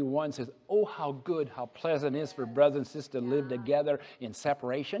 133:1 says, oh, how good, how pleasant it is for brothers and sisters to live together in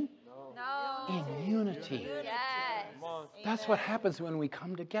separation. No. In unity. Yes. That's what happens when we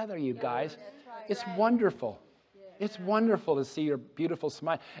come together, you guys. It's wonderful. It's wonderful to see your beautiful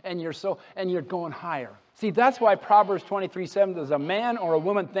smile. And you're going higher. See, that's why Proverbs 23:7 says, a man or a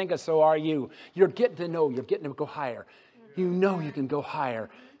woman thinketh, so are you. You're getting to know. You're getting to go higher. You know you can go higher.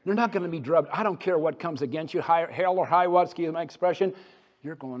 You're not going to be drugged. I don't care what comes against you, hell or high water, excuse my expression.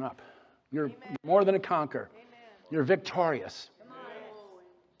 You're going up. You're more than a conqueror. You're victorious.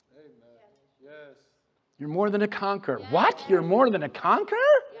 You're more than a conqueror. What? You're more than a conqueror?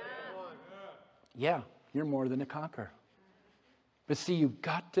 Yeah, you're more than a conqueror. But see, you've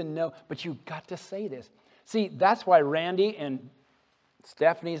got to know, but you've got to say this. See, that's why Randy and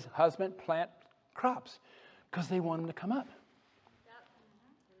Stephanie's husband plant crops, because they want them to come up.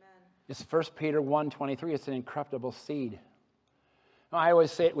 It's 1 Peter 1:23. It's an incorruptible seed. I always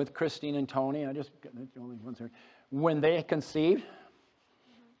say it with Christine and Tony. They're the only ones here. When they conceived,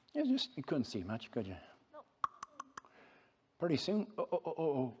 you couldn't see much, could you? Pretty soon,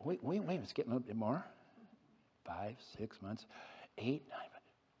 wait, it's getting a little bit more. 5, 6 months, 8, 9,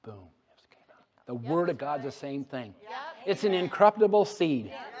 boom, it came out. The Word of God's the same thing. Yep. It's an incorruptible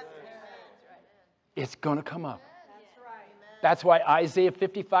seed. It's going to come up. That's why Isaiah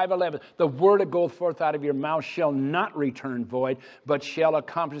 55:11, the word that goeth forth out of your mouth shall not return void, but shall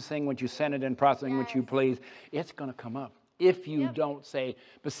accomplish thing which you send it and processing which you please. It's going to come up. If you don't say,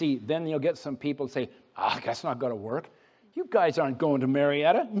 but see, then you'll get some people say, that's not going to work. You guys aren't going to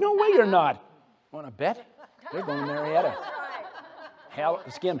Marietta. No way you're not. Want to bet? They're going to Marietta. Hell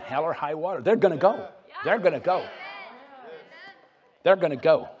or high water. They're going to go. They're going to go. They're going to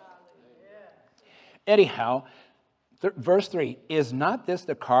go. Anyhow, verse 3, is not this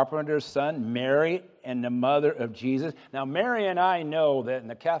the carpenter's son, Mary, and the mother of Jesus? Now, Mary and I know that in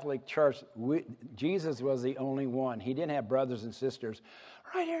the Catholic Church, Jesus was the only one. He didn't have brothers and sisters.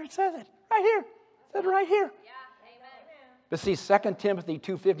 Right here, it says it. Right here. It said right here. Yeah, amen. But see, 2 Timothy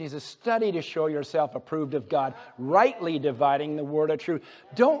 2:15 is a study to show yourself approved of God, rightly dividing the word of truth.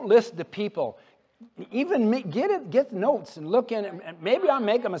 Don't listen to people. Even get notes and look in it. Maybe I'll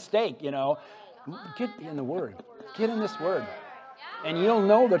make a mistake, Get in the Word. Get in this Word. And you'll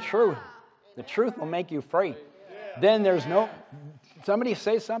know the truth. The truth will make you free. Then somebody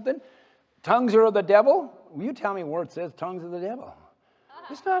say something, tongues are of the devil. Will you tell me where it says tongues of the devil?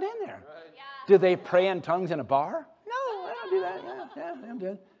 It's not in there. Do they pray in tongues in a bar? No, I don't do that. Yeah, I'm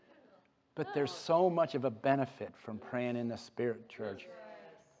good. But there's so much of a benefit from praying in the Spirit, church.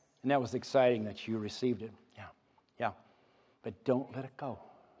 And that was exciting that you received it. Yeah. But don't let it go.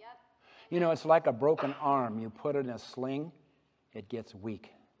 It's like a broken arm. You put it in a sling, it gets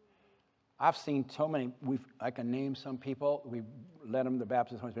weak. I've seen so many, I can name some people, we led them to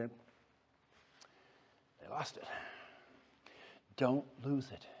baptism of the Holy Spirit. They lost it. Don't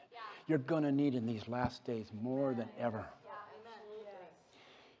lose it. Yeah. You're going to need in these last days more than ever. Yeah.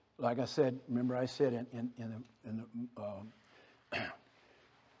 Like I said, remember I said in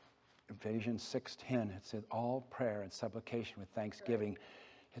Ephesians 6:10, it says all prayer and supplication with thanksgiving.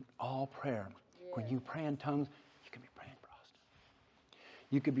 In all prayer. When you pray in tongues, you can be praying for us.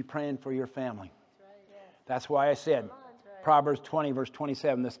 You could be praying for your family. That's why I said, Proverbs 20, verse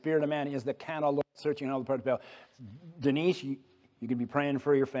 27, the spirit of man is the candle Lord, searching all the parts of the belly. Denise, you could be praying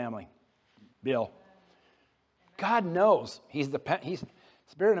for your family. Bill. God knows. He's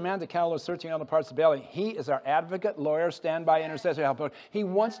spirit of man, the candle Lord, searching all the parts of the belly. He is our advocate, lawyer, standby, intercessor, helper. He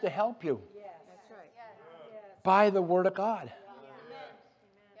wants to help you. By the word of God.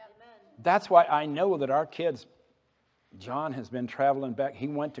 That's why I know that our kids, John has been traveling back. He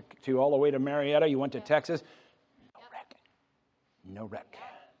went to all the way to Marietta. He went to Texas. No wreck.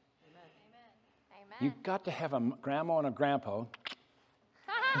 Amen. You've got to have a grandma and a grandpa.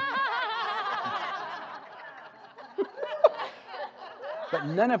 But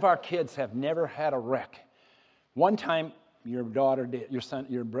none of our kids have never had a wreck. One time your daughter did, your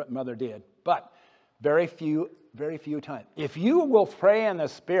mother did, but very few times. If you will pray in the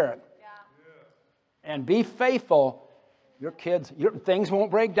Spirit, and be faithful, your kids, things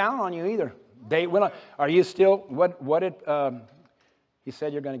won't break down on you either. They will. Are you still, he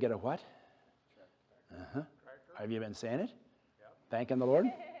said you're going to get a what? Have you been saying it? Thanking the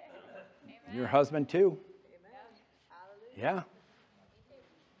Lord? Your husband too. Yeah.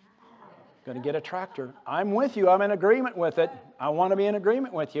 Going to get a tractor. I'm with you. I'm in agreement with it. I want to be in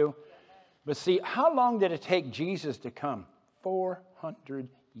agreement with you. But see, how long did it take Jesus to come? 400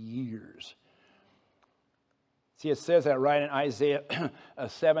 years. See, it says that right in Isaiah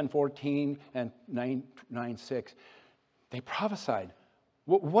 7:14 and 9:6. They prophesied.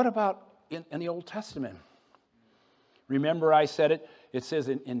 What about in the Old Testament? Remember I said it. It says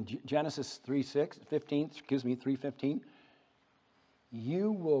in Genesis 3:15,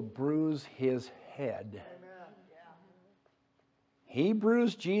 you will bruise his head. He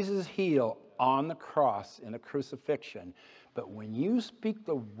bruised Jesus' heel on the cross in the crucifixion. But when you speak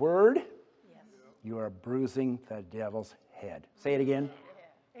the word, you are bruising the devil's head. Say it again.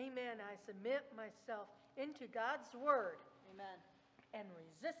 Amen. I submit myself into God's word. Amen. And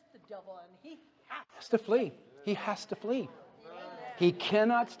resist the devil, and he has to flee. He has to flee. He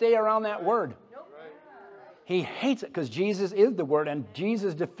cannot stay around that word. He hates it because Jesus is the word, and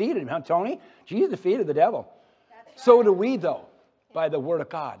Jesus defeated him. Huh, Tony? Jesus defeated the devil. So do we, though, by the word of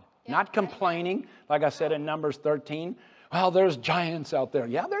God. Not complaining, like I said in Numbers 13. Well, there's giants out there.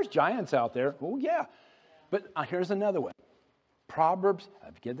 Yeah, there's giants out there. Oh, yeah. But here's another one. Proverbs,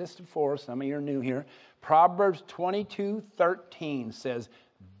 I've given this before, some of you are new here. Proverbs 22:13 says,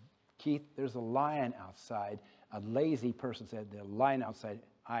 Keith, there's a lion outside. A lazy person said, the lion outside,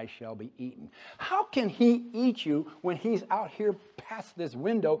 I shall be eaten. How can he eat you when he's out here past this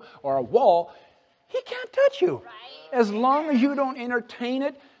window or a wall? He can't touch you. Right. As long as you don't entertain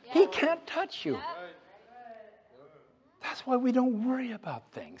it, he can't touch you. Yep. That's why we don't worry about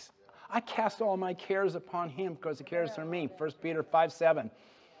things. I cast all my cares upon him because he cares for me. 1 Peter 5:7.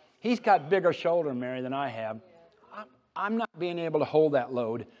 He's got bigger shoulder, Mary, than I have. I'm not being able to hold that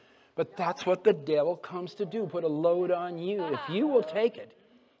load. But that's what the devil comes to do, put a load on you. If you will take it,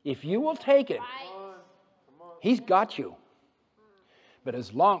 he's got you. But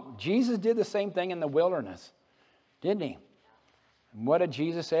Jesus did the same thing in the wilderness, didn't he? And what did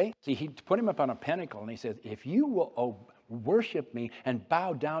Jesus say? See, he put him up on a pinnacle and he says, if you will worship me and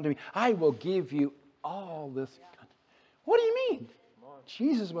bow down to me, I will give you all this. What do you mean?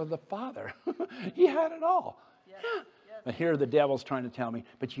 Jesus was the Father. He had it all. Yeah. But here the devil's trying to tell me,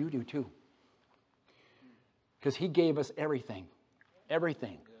 but you do too. Because he gave us everything.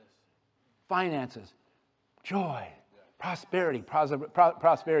 Everything. Finances, joy, prosperity,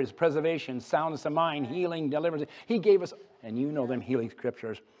 preservation, soundness of mind, healing, deliverance. He gave us, and you know them healing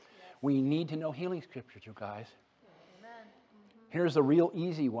scriptures. We need to know healing scriptures, you guys. Here's a real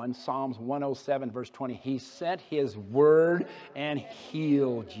easy one, Psalms 107, verse 20. He sent his word and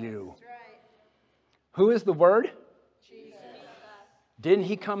healed you. Who is the word? Jesus. Didn't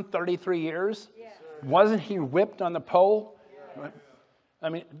he come 33 years? Yes. Wasn't he whipped on the pole? Yes. I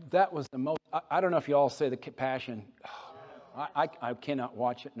mean, that was the most, I don't know if you all say the Passion. I cannot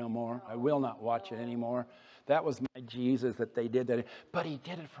watch it no more. I will not watch it anymore. That was my Jesus that they did that. But he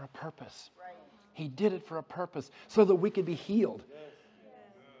did it for a purpose. Right. He did it for a purpose so that we could be healed. Yes.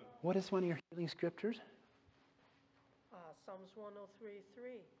 What is one of your healing scriptures? Psalms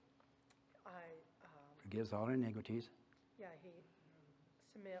 103:3. Forgives all our iniquities. Yeah, he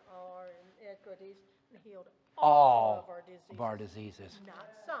submit all our iniquities and healed all of our diseases. Not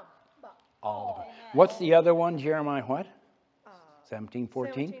some, but all of it. What's the other one? Jeremiah what?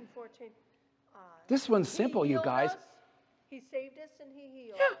 17:14. This one's simple, you guys. He saved us and he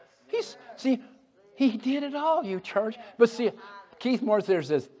healed us. He did it all, you church. But see, Keith Moore says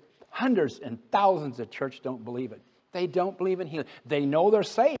there's hundreds and thousands of church don't believe it. They don't believe in healing. They know they're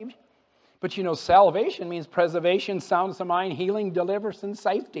saved. But you know, salvation means preservation, soundness of mind, healing, deliverance, and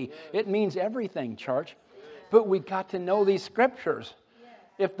safety. It means everything, church. But we got to know these scriptures.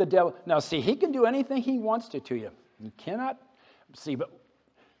 If the devil, now see, he can do anything he wants to you. You cannot, see,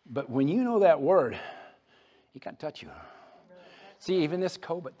 but when you know that word, he can't touch you. See, even this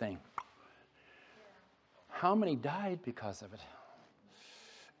COVID thing. How many died because of it?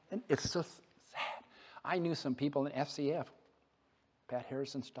 And it's so sad. I knew some people in FCF, Pat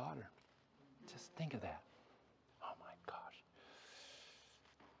Harrison's daughter. Just think of that. Oh my gosh.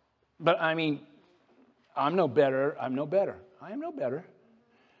 But I mean, I'm no better. I am no better.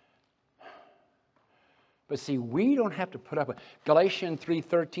 But see, we don't have to put up with it. Galatians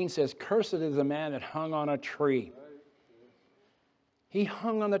 3:13 says, cursed is the man that hung on a tree. He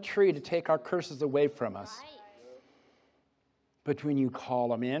hung on the tree to take our curses away from us. Right. But when you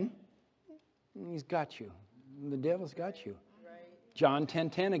call him in, he's got you. The devil's got you. John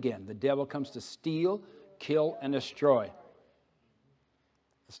 10:10 again. The devil comes to steal, kill, and destroy.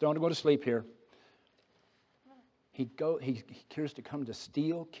 Let's don't go to sleep here. He cares to come to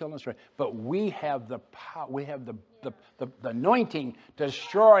steal, kill, and destroy. But we have the power, we have the anointing to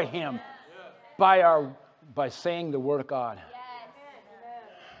destroy him by saying the word of God. Yes.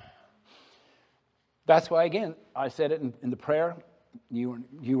 That's why, again, I said it in the prayer. You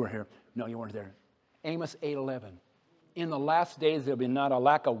were here. No, you weren't there. Amos 8:11. In the last days, there'll be not a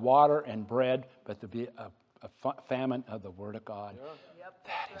lack of water and bread, but there'll be a famine of the word of God. Yeah. Yep.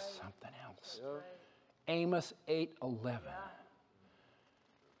 That is something else. Yeah. Amos 8:11. Yeah.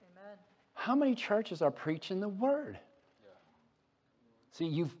 Amen. How many churches are preaching the word? Yeah. See,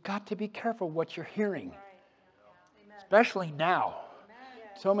 you've got to be careful what you're hearing. Right. Yeah. Especially now. Amen.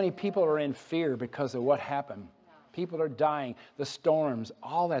 So many people are in fear because of what happened. No. People are dying, the storms,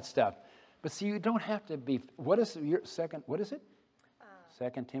 all that stuff. But see, you don't have to be. What is your second? What is it?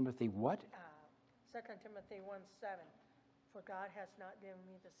 2 Timothy what? 2 Timothy 1:7. For God has not given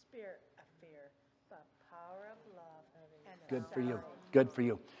me the spirit of fear, but power of love and good for you. Good for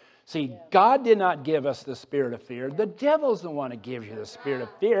you. See, God did not give us the spirit of fear. The devil's the one who gives you the spirit of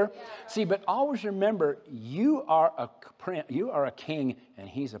fear. See, but always remember, you are a king, and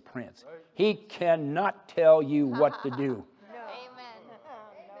he's a prince. He cannot tell you what to do.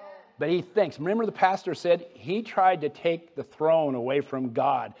 But he thinks, remember the pastor said he tried to take the throne away from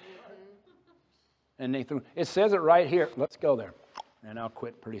God. And they threw, it says it right here. Let's go there. And I'll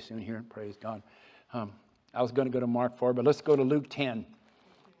quit pretty soon here. Praise God. I was going to go to Mark 4, but let's go to Luke 10.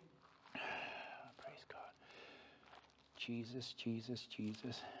 Praise God. Jesus, Jesus,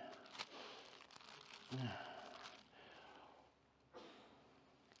 Jesus.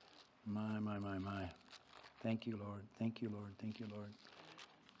 My. Thank you, Lord. Thank you, Lord. Thank you, Lord.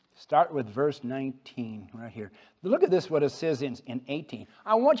 Start with verse 19 right here. Look at this, what it says in 18.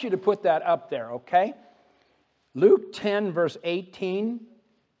 I want you to put that up there, okay? Luke 10, verse 18.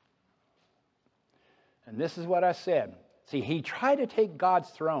 And this is what I said. See, he tried to take God's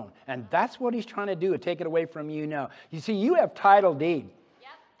throne, and that's what he's trying to do, take it away from you now. You see, you have title deed,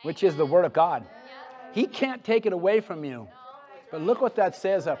 which is the Word of God. He can't take it away from you. But look what that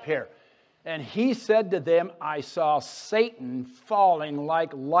says up here. And he said to them, I saw Satan falling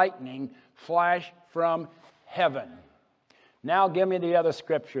like lightning flash from heaven. Now give me the other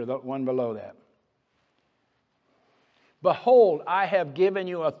scripture, the one below that. Behold, I have given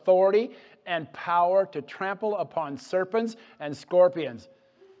you authority and power to trample upon serpents and scorpions.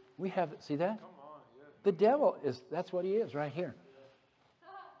 We have, see that? The devil is, that's what he is right here.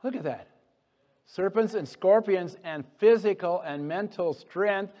 Look at that. Serpents and scorpions and physical and mental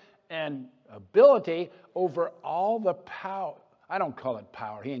strength and ability over all the power. I don't call it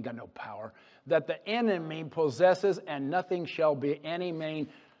power. He ain't got no power. That the enemy possesses, and nothing shall be any mean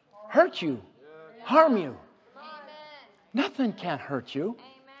hurt you, harm you. Nothing can hurt you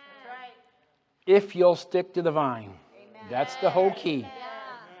if you'll stick to the vine. That's the whole key.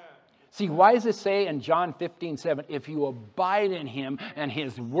 See, why does it say in John 15:7, if you abide in him and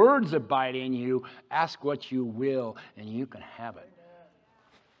his words abide in you, ask what you will and you can have it.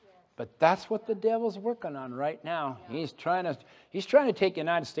 But that's what the devil's working on right now. He's trying to take the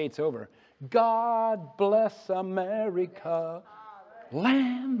United States over. God bless America,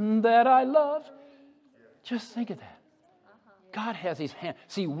 land that I love. Just think of that. God has his hand.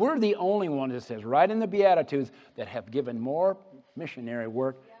 See, we're the only one that says right in the Beatitudes that have given more missionary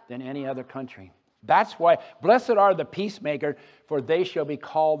work than any other country. That's why, blessed are the peacemaker, for they shall be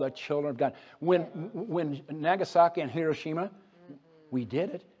called the children of God. When Nagasaki and Hiroshima, we did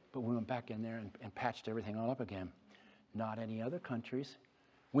it, but we went back in there and patched everything all up again. Not any other countries.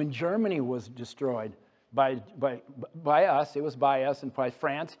 When Germany was destroyed by us, it was by us and by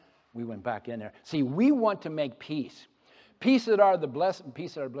France, we went back in there. See, we want to make peace. Peace that are the blessed,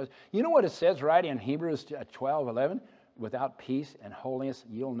 peace that are blessed. You know what it says right in Hebrews 12:11? Without peace and holiness,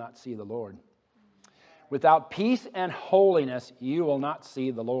 you'll not see the Lord. Without peace and holiness, you will not see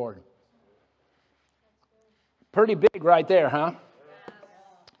the Lord. Pretty big right there, huh?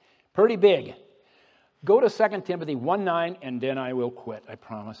 Pretty big. Go to 2 Timothy 1:9, and then I will quit, I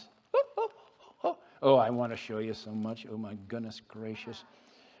promise. Oh, I want to show you so much. Oh, my goodness gracious.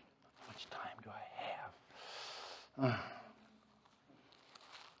 How much time do I have?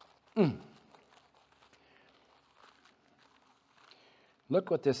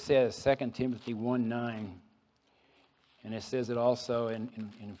 Look what this says, 2 Timothy 1:9. And it says it also in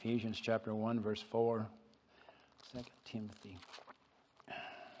Ephesians chapter 1, verse 4. 2 Timothy.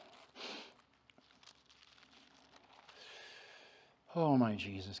 Oh, my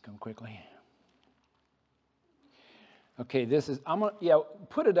Jesus, come quickly. Okay, this is,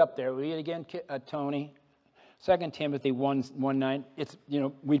 put it up there. Read it again, Tony. 2 Timothy 1:9. It's,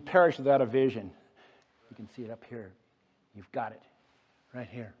 we perish without a vision. You can see it up here. You've got it. Right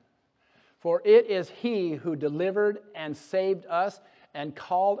here. For it is he who delivered and saved us and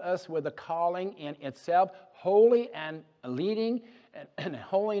called us with a calling in itself, holy and leading and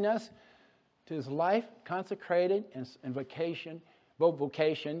holiness to his life, consecrated and vocation, both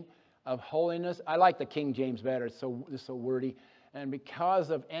vocation of holiness. I like the King James better. It's so wordy. And because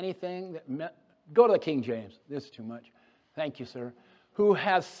of anything that go to the King James. This is too much. Thank you, sir. Who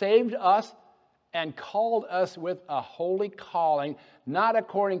has saved us and called us with a holy calling, not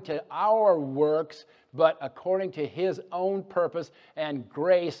according to our works, but according to his own purpose and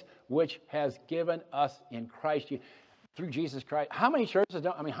grace, which has given us in Christ through Jesus Christ. How many churches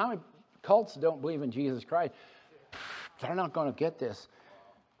how many cults don't believe in Jesus Christ? They're not going to get this.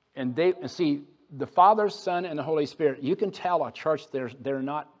 And they see the Father, Son, and the Holy Spirit. You can tell a church they're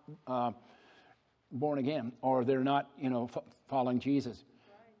not born again, or they're not following Jesus.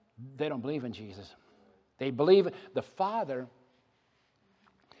 They don't believe in Jesus. They believe the Father,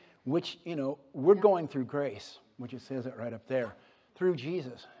 which, we're going through grace, which it says it right up there, through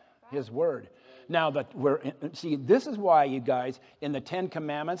Jesus, his word. Now, this is why, you guys, in the 10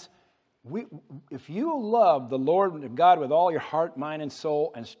 Commandments, If you love the Lord God with all your heart, mind, and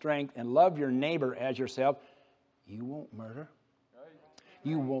soul and strength, and love your neighbor as yourself, you won't murder.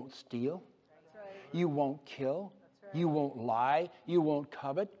 You won't steal. You won't kill. You won't lie. You won't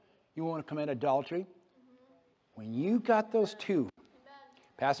covet. You won't commit adultery. When you got those two,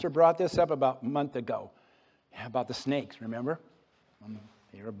 Pastor brought this up about a month ago, about the snakes, remember?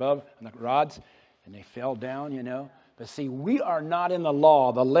 They were above on the rods, and they fell down, you know. But see, we are not in the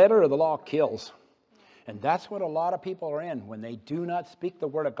law. The letter of the law kills. And that's what a lot of people are in. When they do not speak the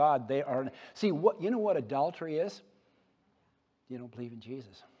word of God, they are... See, you know what adultery is? You don't believe in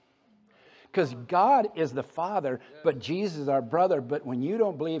Jesus. Because God is the Father, but Jesus is our brother. But when you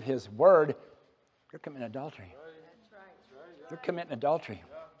don't believe his word, you're committing adultery. You're committing adultery.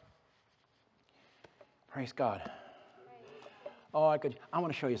 Praise God. Oh, I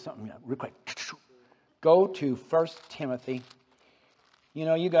want to show you something real quick. Go to 1 Timothy. You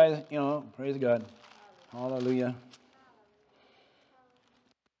know, you guys, praise God. Hallelujah.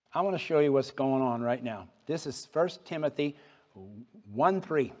 I want to show you what's going on right now. This is 1 Timothy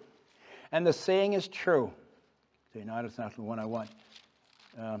 1:3. And the saying is true. Okay, no, that's not the one I want.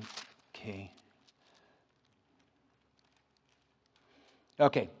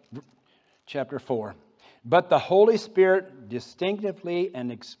 Okay, chapter 4. But the Holy Spirit distinctively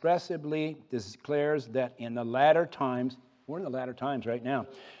and expressively declares that in the latter times, we're in the latter times right now.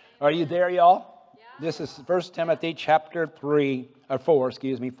 Are you there, y'all? Yeah. This is 1 Timothy chapter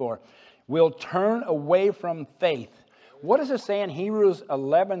 4. Will turn away from faith. What does it say in Hebrews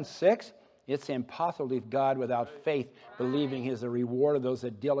 11:6? It's impossible to leave God without faith, believing he is a reward of those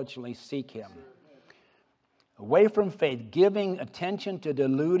that diligently seek him. Away from faith, giving attention to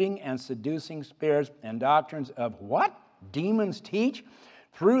deluding and seducing spirits and doctrines of what? Demons teach,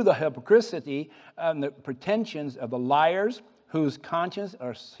 through the hypocrisy and the pretensions of the liars, whose conscience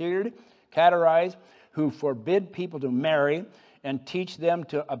are seared, cauterized, who forbid people to marry, and teach them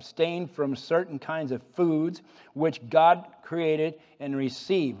to abstain from certain kinds of foods, which God created and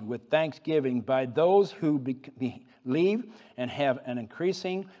received with thanksgiving by those who believe and have an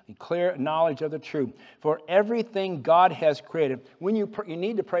increasing clear knowledge of the truth. For everything God has created, when you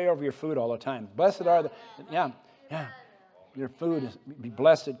need to pray over your food all the time. Blessed are the, your food is be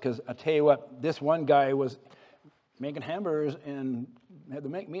blessed, because I tell you what, this one guy was making hamburgers and had to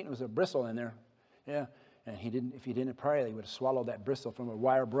make meat and there was a bristle in there. Yeah, and if he didn't pray, he would have swallowed that bristle from a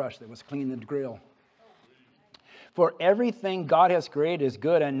wire brush that was cleaning the grill. For everything God has created is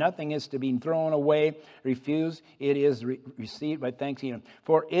good, and nothing is to be thrown away, refused. It is received by thanksgiving.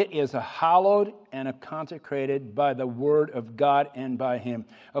 For it is hallowed and consecrated by the word of God and by him.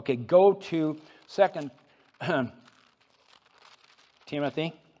 Okay, go to 2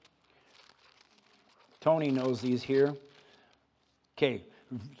 Timothy. Tony knows these here. Okay,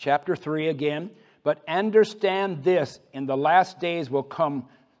 chapter 3 again. But understand this, in the last days will come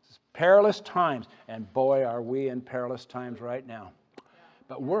perilous times. And boy, are we in perilous times right now.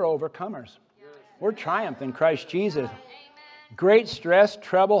 But we're overcomers. We're triumph in Christ Jesus. Great stress,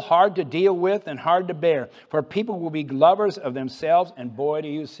 trouble, hard to deal with and hard to bear. For people will be lovers of themselves, and boy, do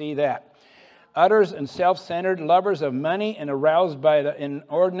you see that. Utters and self-centered, lovers of money, and aroused by the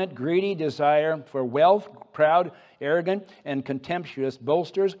inordinate, greedy desire for wealth, proud, arrogant, and contemptuous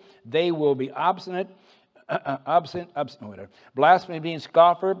boasters. They will be obstinate, blaspheming,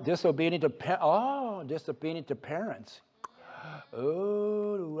 scoffer, disobedient to parents.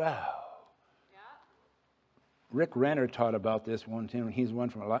 Oh, wow. Rick Renner taught about this one time. He's one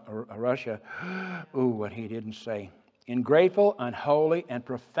from Russia. Ooh, what he didn't say. Ungrateful, unholy, and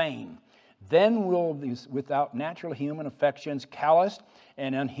profane. Then will be without natural human affections, calloused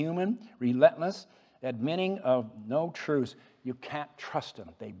and unhuman, relentless, admitting of no truth. You can't trust them.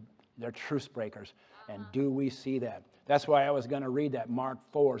 They're truce breakers. And do we see that? That's why I was going to read that Mark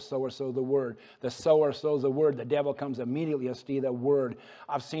 4, sower sows the word. The sower sows the word. The devil comes immediately to steal the word.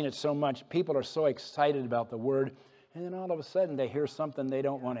 I've seen it so much. People are so excited about the word. And then all of a sudden they hear something they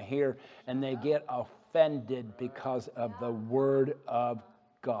don't want to hear. And they get offended because of the word of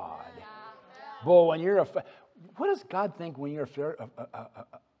God. Boy, when you're what does God think when you're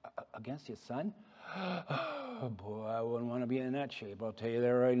against his son? Oh, boy, I wouldn't want to be in that shape. I'll tell you that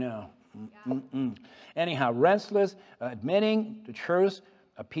right now. Anyhow, restless, admitting the truth,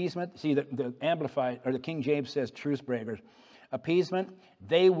 appeasement. See, the Amplified, or the King James says truce breakers. Appeasement.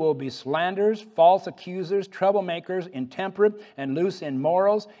 They will be slanderers, false accusers, troublemakers, intemperate, and loose in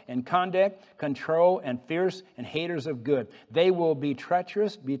morals and conduct, control, and fierce, and haters of good. They will be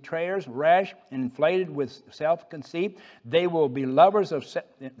treacherous, betrayers, rash, and inflated with self-conceit. They will be lovers of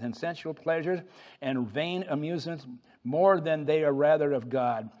sensual pleasures and vain amusements more than they are rather of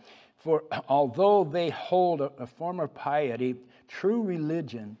God. For although they hold a form of piety, true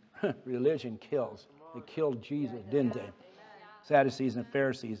religion, religion kills. They killed Jesus, didn't they? Sadducees and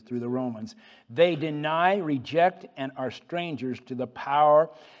Pharisees through the Romans. They deny, reject, and are strangers to the power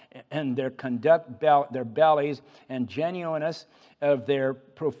and their conduct, their bellies, and genuineness of their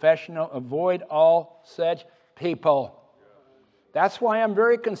professional. Avoid all such people. That's why I'm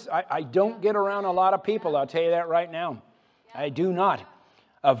very I don't get around a lot of people, I'll tell you that right now. I do not.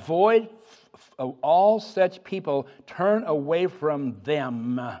 Avoid all such people. Turn away from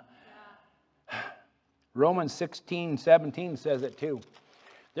them. Romans 16:17 says it too.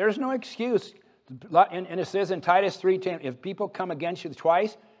 There's no excuse. And it says in Titus 3:10, if people come against you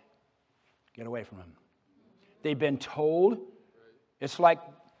twice, get away from them. They've been told. It's like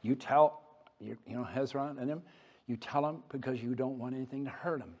you tell, Hezron and them, you tell them because you don't want anything to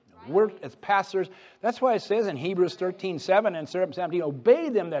hurt them. We're, as pastors, that's why it says in Hebrews 13:7 and 17, obey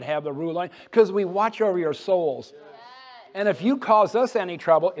them that have the rule, because we watch over your souls. And if you cause us any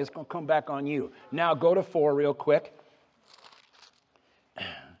trouble, it's going to come back on you. Now go to 4 real quick.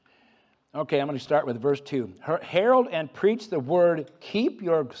 Okay, I'm going to start with verse 2. Herald and preach the word. Keep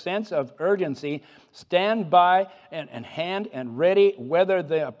your sense of urgency. Stand by and hand and ready, whether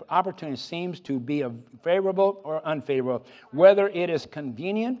the opportunity seems to be favorable or unfavorable, whether it is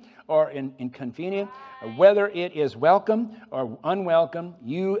convenient or inconvenient, or whether it is welcome or unwelcome.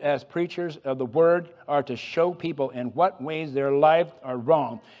 You, as preachers of the word, are to show people in what ways their lives are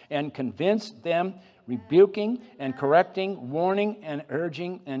wrong and convince them, rebuking and correcting, warning and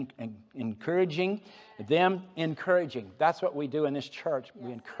urging and encouraging them. Encouraging. That's what we do in this church.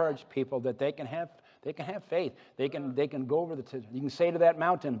 We encourage people that they can have faith. They can go over you can say to that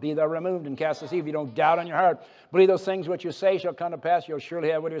mountain, be thou removed and cast the sea. If you don't doubt in your heart, believe those things what you say shall come to pass. You'll surely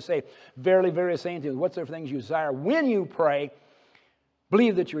have what you say. Verily, verily, saying to you, whatsoever things you desire, when you pray,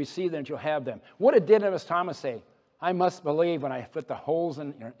 believe that you receive them and you'll have them. What did Didymus Thomas say? I must believe when I put the holes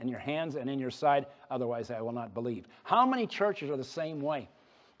in your hands and in your side, otherwise I will not believe. How many churches are the same way?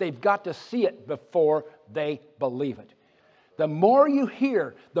 They've got to see it before they believe it. The more you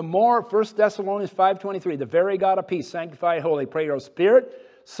hear, the more, 1 Thessalonians 5:23, the very God of peace, sanctify holy, pray your spirit,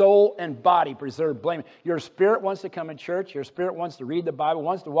 soul, and body, preserve blameless. Your spirit wants to come in church, your spirit wants to read the Bible,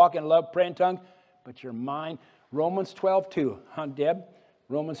 wants to walk in love, pray in tongues, but your mind, Romans 12:2, huh, Deb?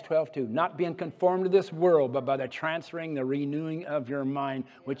 Romans 12:2, not being conformed to this world, but by the transferring, the renewing of your mind,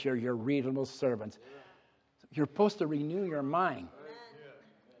 which are your reasonable servants. You're supposed to renew your mind,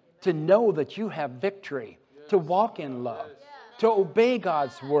 to know that you have victory, to walk in love, to obey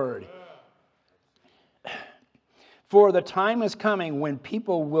God's word. For the time is coming when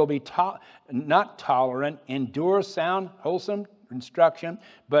people will be not tolerant, endure sound, wholesome instruction,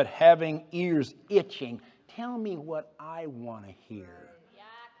 but having ears itching. Tell me what I want to hear. Yeah,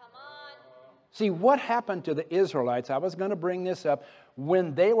 come on. See, what happened to the Israelites, I was going to bring this up,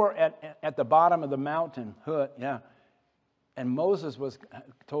 when they were at the bottom of the mountain, and Moses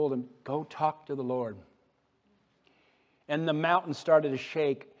told them, go talk to the Lord. And the mountain started to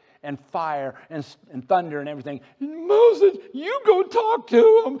shake, and fire and thunder and everything. Moses, you go talk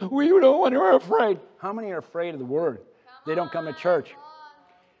to them. We don't want to, we're afraid. How many are afraid of the word? They don't come to church.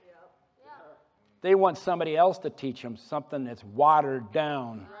 They want somebody else to teach them something that's watered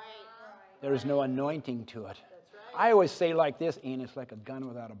down. There's no anointing to it. I always say like this, Ian, it's like a gun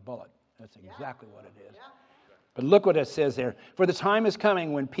without a bullet. That's exactly what it is. But look what it says there. For the time is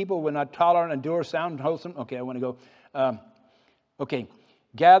coming when people will not tolerate, endure, sound, wholesome. Okay, I want to go.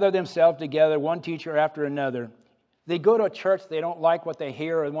 Gather themselves together, one teacher after another. They go to a church, they don't like what they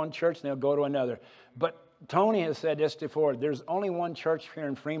hear in one church, and they'll go to another. But Tony has said this before. There's only one church here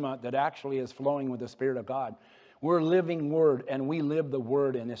in Fremont that actually is flowing with the Spirit of God. We're living Word, and we live the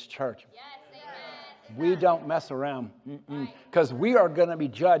Word in this church. Yes, amen. We don't mess around. Because we are going to be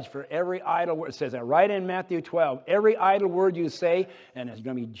judged for every idle word. It says that right in Matthew 12. Every idle word you say, and there's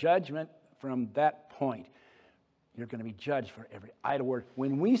going to be judgment from that point. You're going to be judged for every idle word.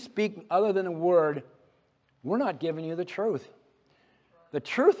 When we speak other than a word, we're not giving you the truth. The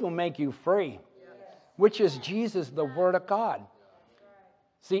truth will make you free, which is Jesus, the Word of God.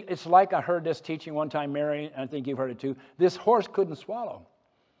 See, it's like I heard this teaching one time, Mary, I think you've heard it too. This horse couldn't swallow.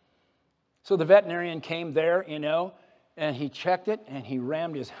 So the veterinarian came there, and he checked it, and he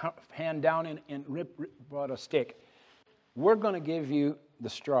rammed his hand down and brought a stick. We're going to give you the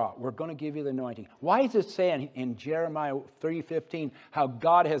straw. We're going to give you the anointing. Why does it say in Jeremiah 3:15 how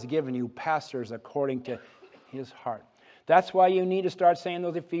God has given you pastors according to His heart? That's why you need to start saying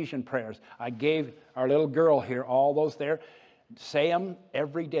those Ephesian prayers. I gave our little girl here all those there. Say them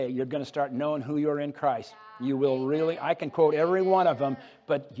every day. You're going to start knowing who you're in Christ. You will really, I can quote every one of them,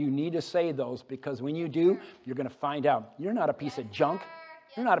 but you need to say those, because when you do, you're going to find out you're not a piece of junk.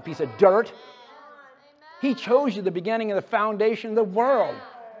 You're not a piece of dirt. He chose you at the beginning of the foundation of the world.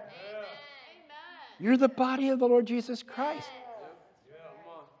 You're the body of the Lord Jesus Christ.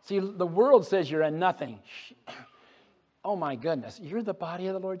 See, the world says you're a nothing. Oh my goodness, you're the body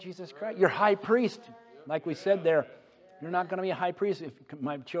of the Lord Jesus Christ. You're high priest. Like we said there, you're not going to be a high priest if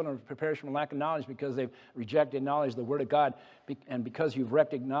my children perish from lack of knowledge because they've rejected knowledge, the Word of God. And because you've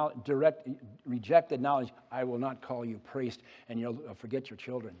rejected knowledge, I will not call you priest, and you'll forget your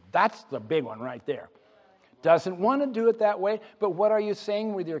children. That's the big one right there. Doesn't want to do it that way, but what are you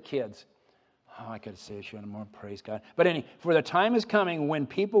saying with your kids? Oh, I could say it more, praise God. But anyway, for the time is coming when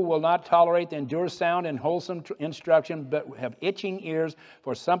people will not tolerate the endure sound and wholesome instruction, but have itching ears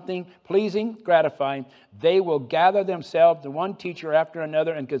for something pleasing, gratifying. They will gather themselves to one teacher after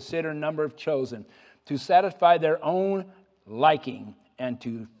another and consider number of chosen, to satisfy their own liking and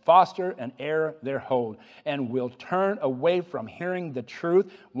to foster and err their hold, and will turn away from hearing the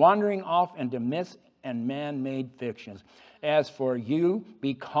truth, wandering off into myths and man-made fictions. As for you,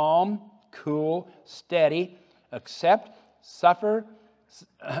 be calm, cool, steady, accept, suffer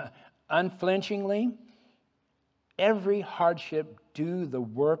unflinchingly every hardship, do the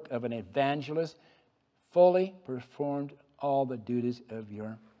work of an evangelist, fully performed all the duties of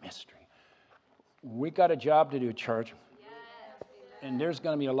your ministry. We got a job to do, church. And there's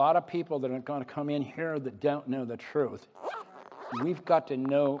going to be a lot of people that are going to come in here that don't know the truth. We've got to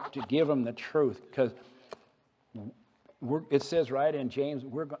know to give them the truth, because it says right in James,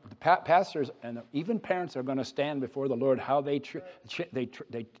 the pastors and even parents are going to stand before the Lord how they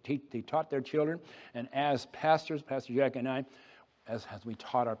taught their children. And as pastors, Pastor Jack and I, as we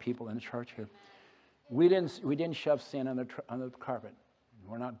taught our people in the church here, we didn't shove sin on the carpet.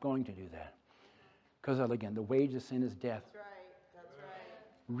 We're not going to do that, because again, the wage of sin is death. That's right. That's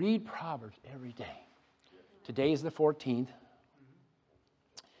right. Read Proverbs every day. Today is the 14th.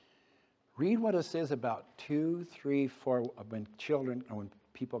 Read what it says about 2, 3, 4 when children or when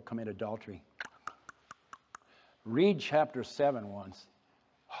people commit adultery. Read chapter 7 once.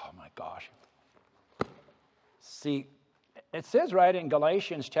 Oh my gosh. See, it says right in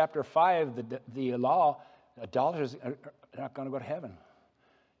Galatians chapter 5 that the law, adulterers are not going to go to heaven.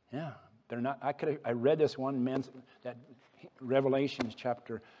 Yeah, they're not. I read this one that Revelations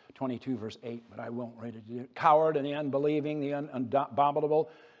chapter 22 verse 8, but I won't read it. The coward and the unbelieving, the abominable,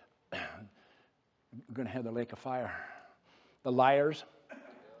 we're going to have the lake of fire. The liars,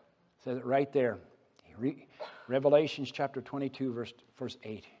 says it right there. Revelations chapter 22, verse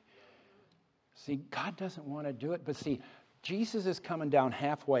 8. See, God doesn't want to do it, but see, Jesus is coming down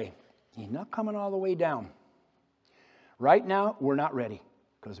halfway. He's not coming all the way down. Right now, we're not ready,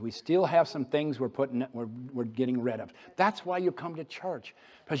 because we still have some things we're getting rid of. That's why you come to church,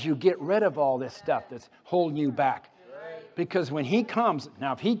 because you get rid of all this stuff that's holding you back. Because when he comes,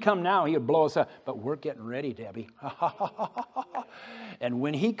 now if he come now, he'll blow us up. But we're getting ready, Debbie. And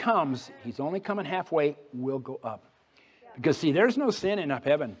when he comes, he's only coming halfway, we'll go up. Because see, there's no sin in up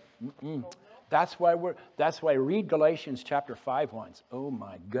heaven. That's why read Galatians chapter 5 once. Oh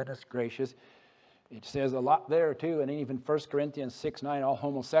my goodness gracious. It says a lot there too. And even 1 Corinthians 6:9, all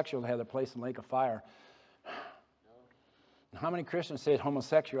homosexuals have their place in the lake of fire. How many Christians say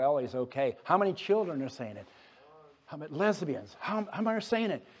homosexuality is okay? How many children are saying it? How many lesbians? How many are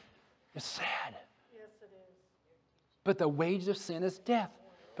saying it? It's sad. Yes, it is. But the wage of sin is death.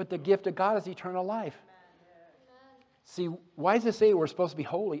 But the gift of God is eternal life. See, why does it say we're supposed to be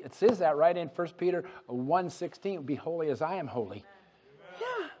holy? It says that right in 1 Peter 1:16, be holy as I am holy.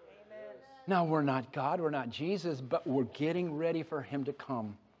 Yeah. Now, we're not God, we're not Jesus, but we're getting ready for him to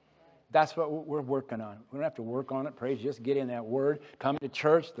come. That's what we're working on. We don't have to work on it. Praise, just get in that word. Come to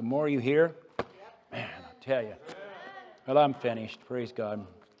church. The more you hear, man, I'll tell you. Well, I'm finished. Praise God.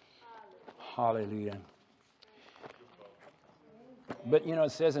 Hallelujah. But, you know,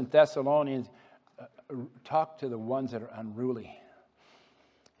 it says in Thessalonians, talk to the ones that are unruly.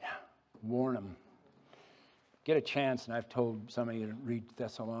 Yeah, warn them. Get a chance, and I've told some of you to read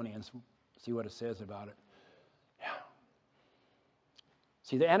Thessalonians, see what it says about it. Yeah.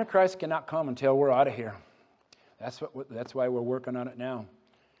 See, the Antichrist cannot come until we're out of here. That's why we're working on it now.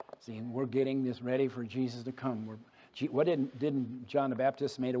 See, we're getting this ready for Jesus to come. What didn't John the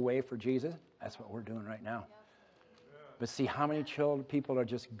Baptist made a way for Jesus? That's what we're doing right now. But see how many people are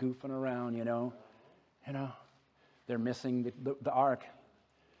just goofing around, you know. They're missing the ark.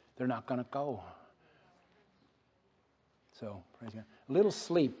 They're not going to go. So, praise God. A little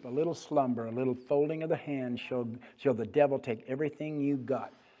sleep, a little slumber, a little folding of the hands shall the devil take everything you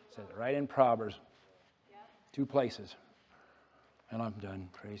got. It says it right in Proverbs. 2 places. And I'm done.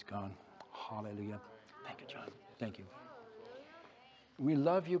 Praise God. Hallelujah. Thank you, John. Thank you. We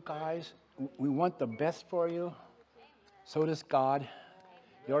love you guys. We want the best for you. So does God.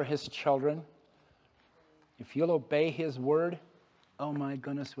 You're His children. If you'll obey His word, oh my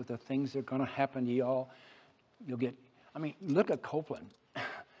goodness, with the things that are going to happen to y'all, you'll get, I mean, look at Copeland.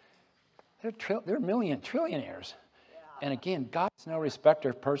 They're trillionaires. And again, God's no respecter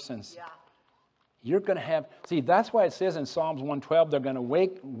of persons. You're going to have, see, that's why it says in Psalms 112, they're going to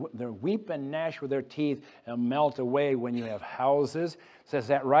weep and gnash with their teeth and melt away when you have houses. It says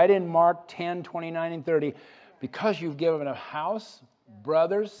that right in Mark 10, 29 and 30. Because you've given a house,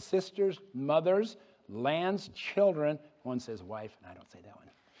 brothers, sisters, mothers, lands, children. One says wife, and I don't say that one.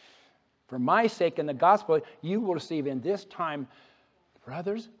 For my sake in the gospel, you will receive in this time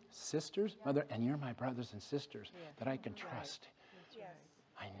brothers, sisters, mother, and you're my brothers and sisters that I can trust.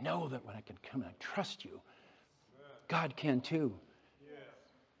 I know that when I can come and I trust you, God can too.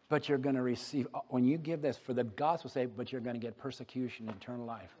 But you're going to receive, when you give this for the gospel's sake, but you're going to get persecution, eternal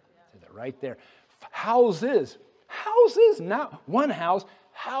life. Say that right there. Houses, not one house,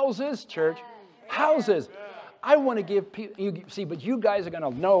 houses, church, houses. I want to give people, you see, but you guys are going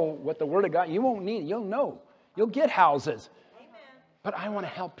to know what the Word of God, you won't need it, you'll know. You'll get houses. But I want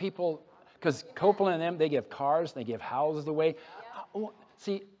to help people, because Copeland and them, they give cars, they give houses away.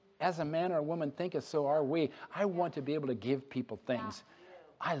 See, as a man or a woman thinketh, so are we. I want to be able to give people things.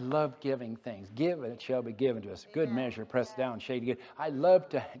 I love giving things. Give and it shall be given to us. Good measure, pressed down, shade good. I love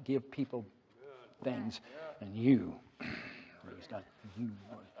to give people things. And you, praise God.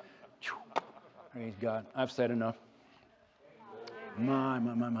 Praise God. I've said enough. My.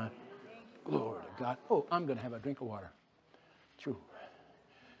 Glory to God. Oh, I'm going to have a drink of water.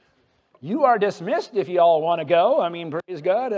 You are dismissed if you all want to go. I mean, praise God.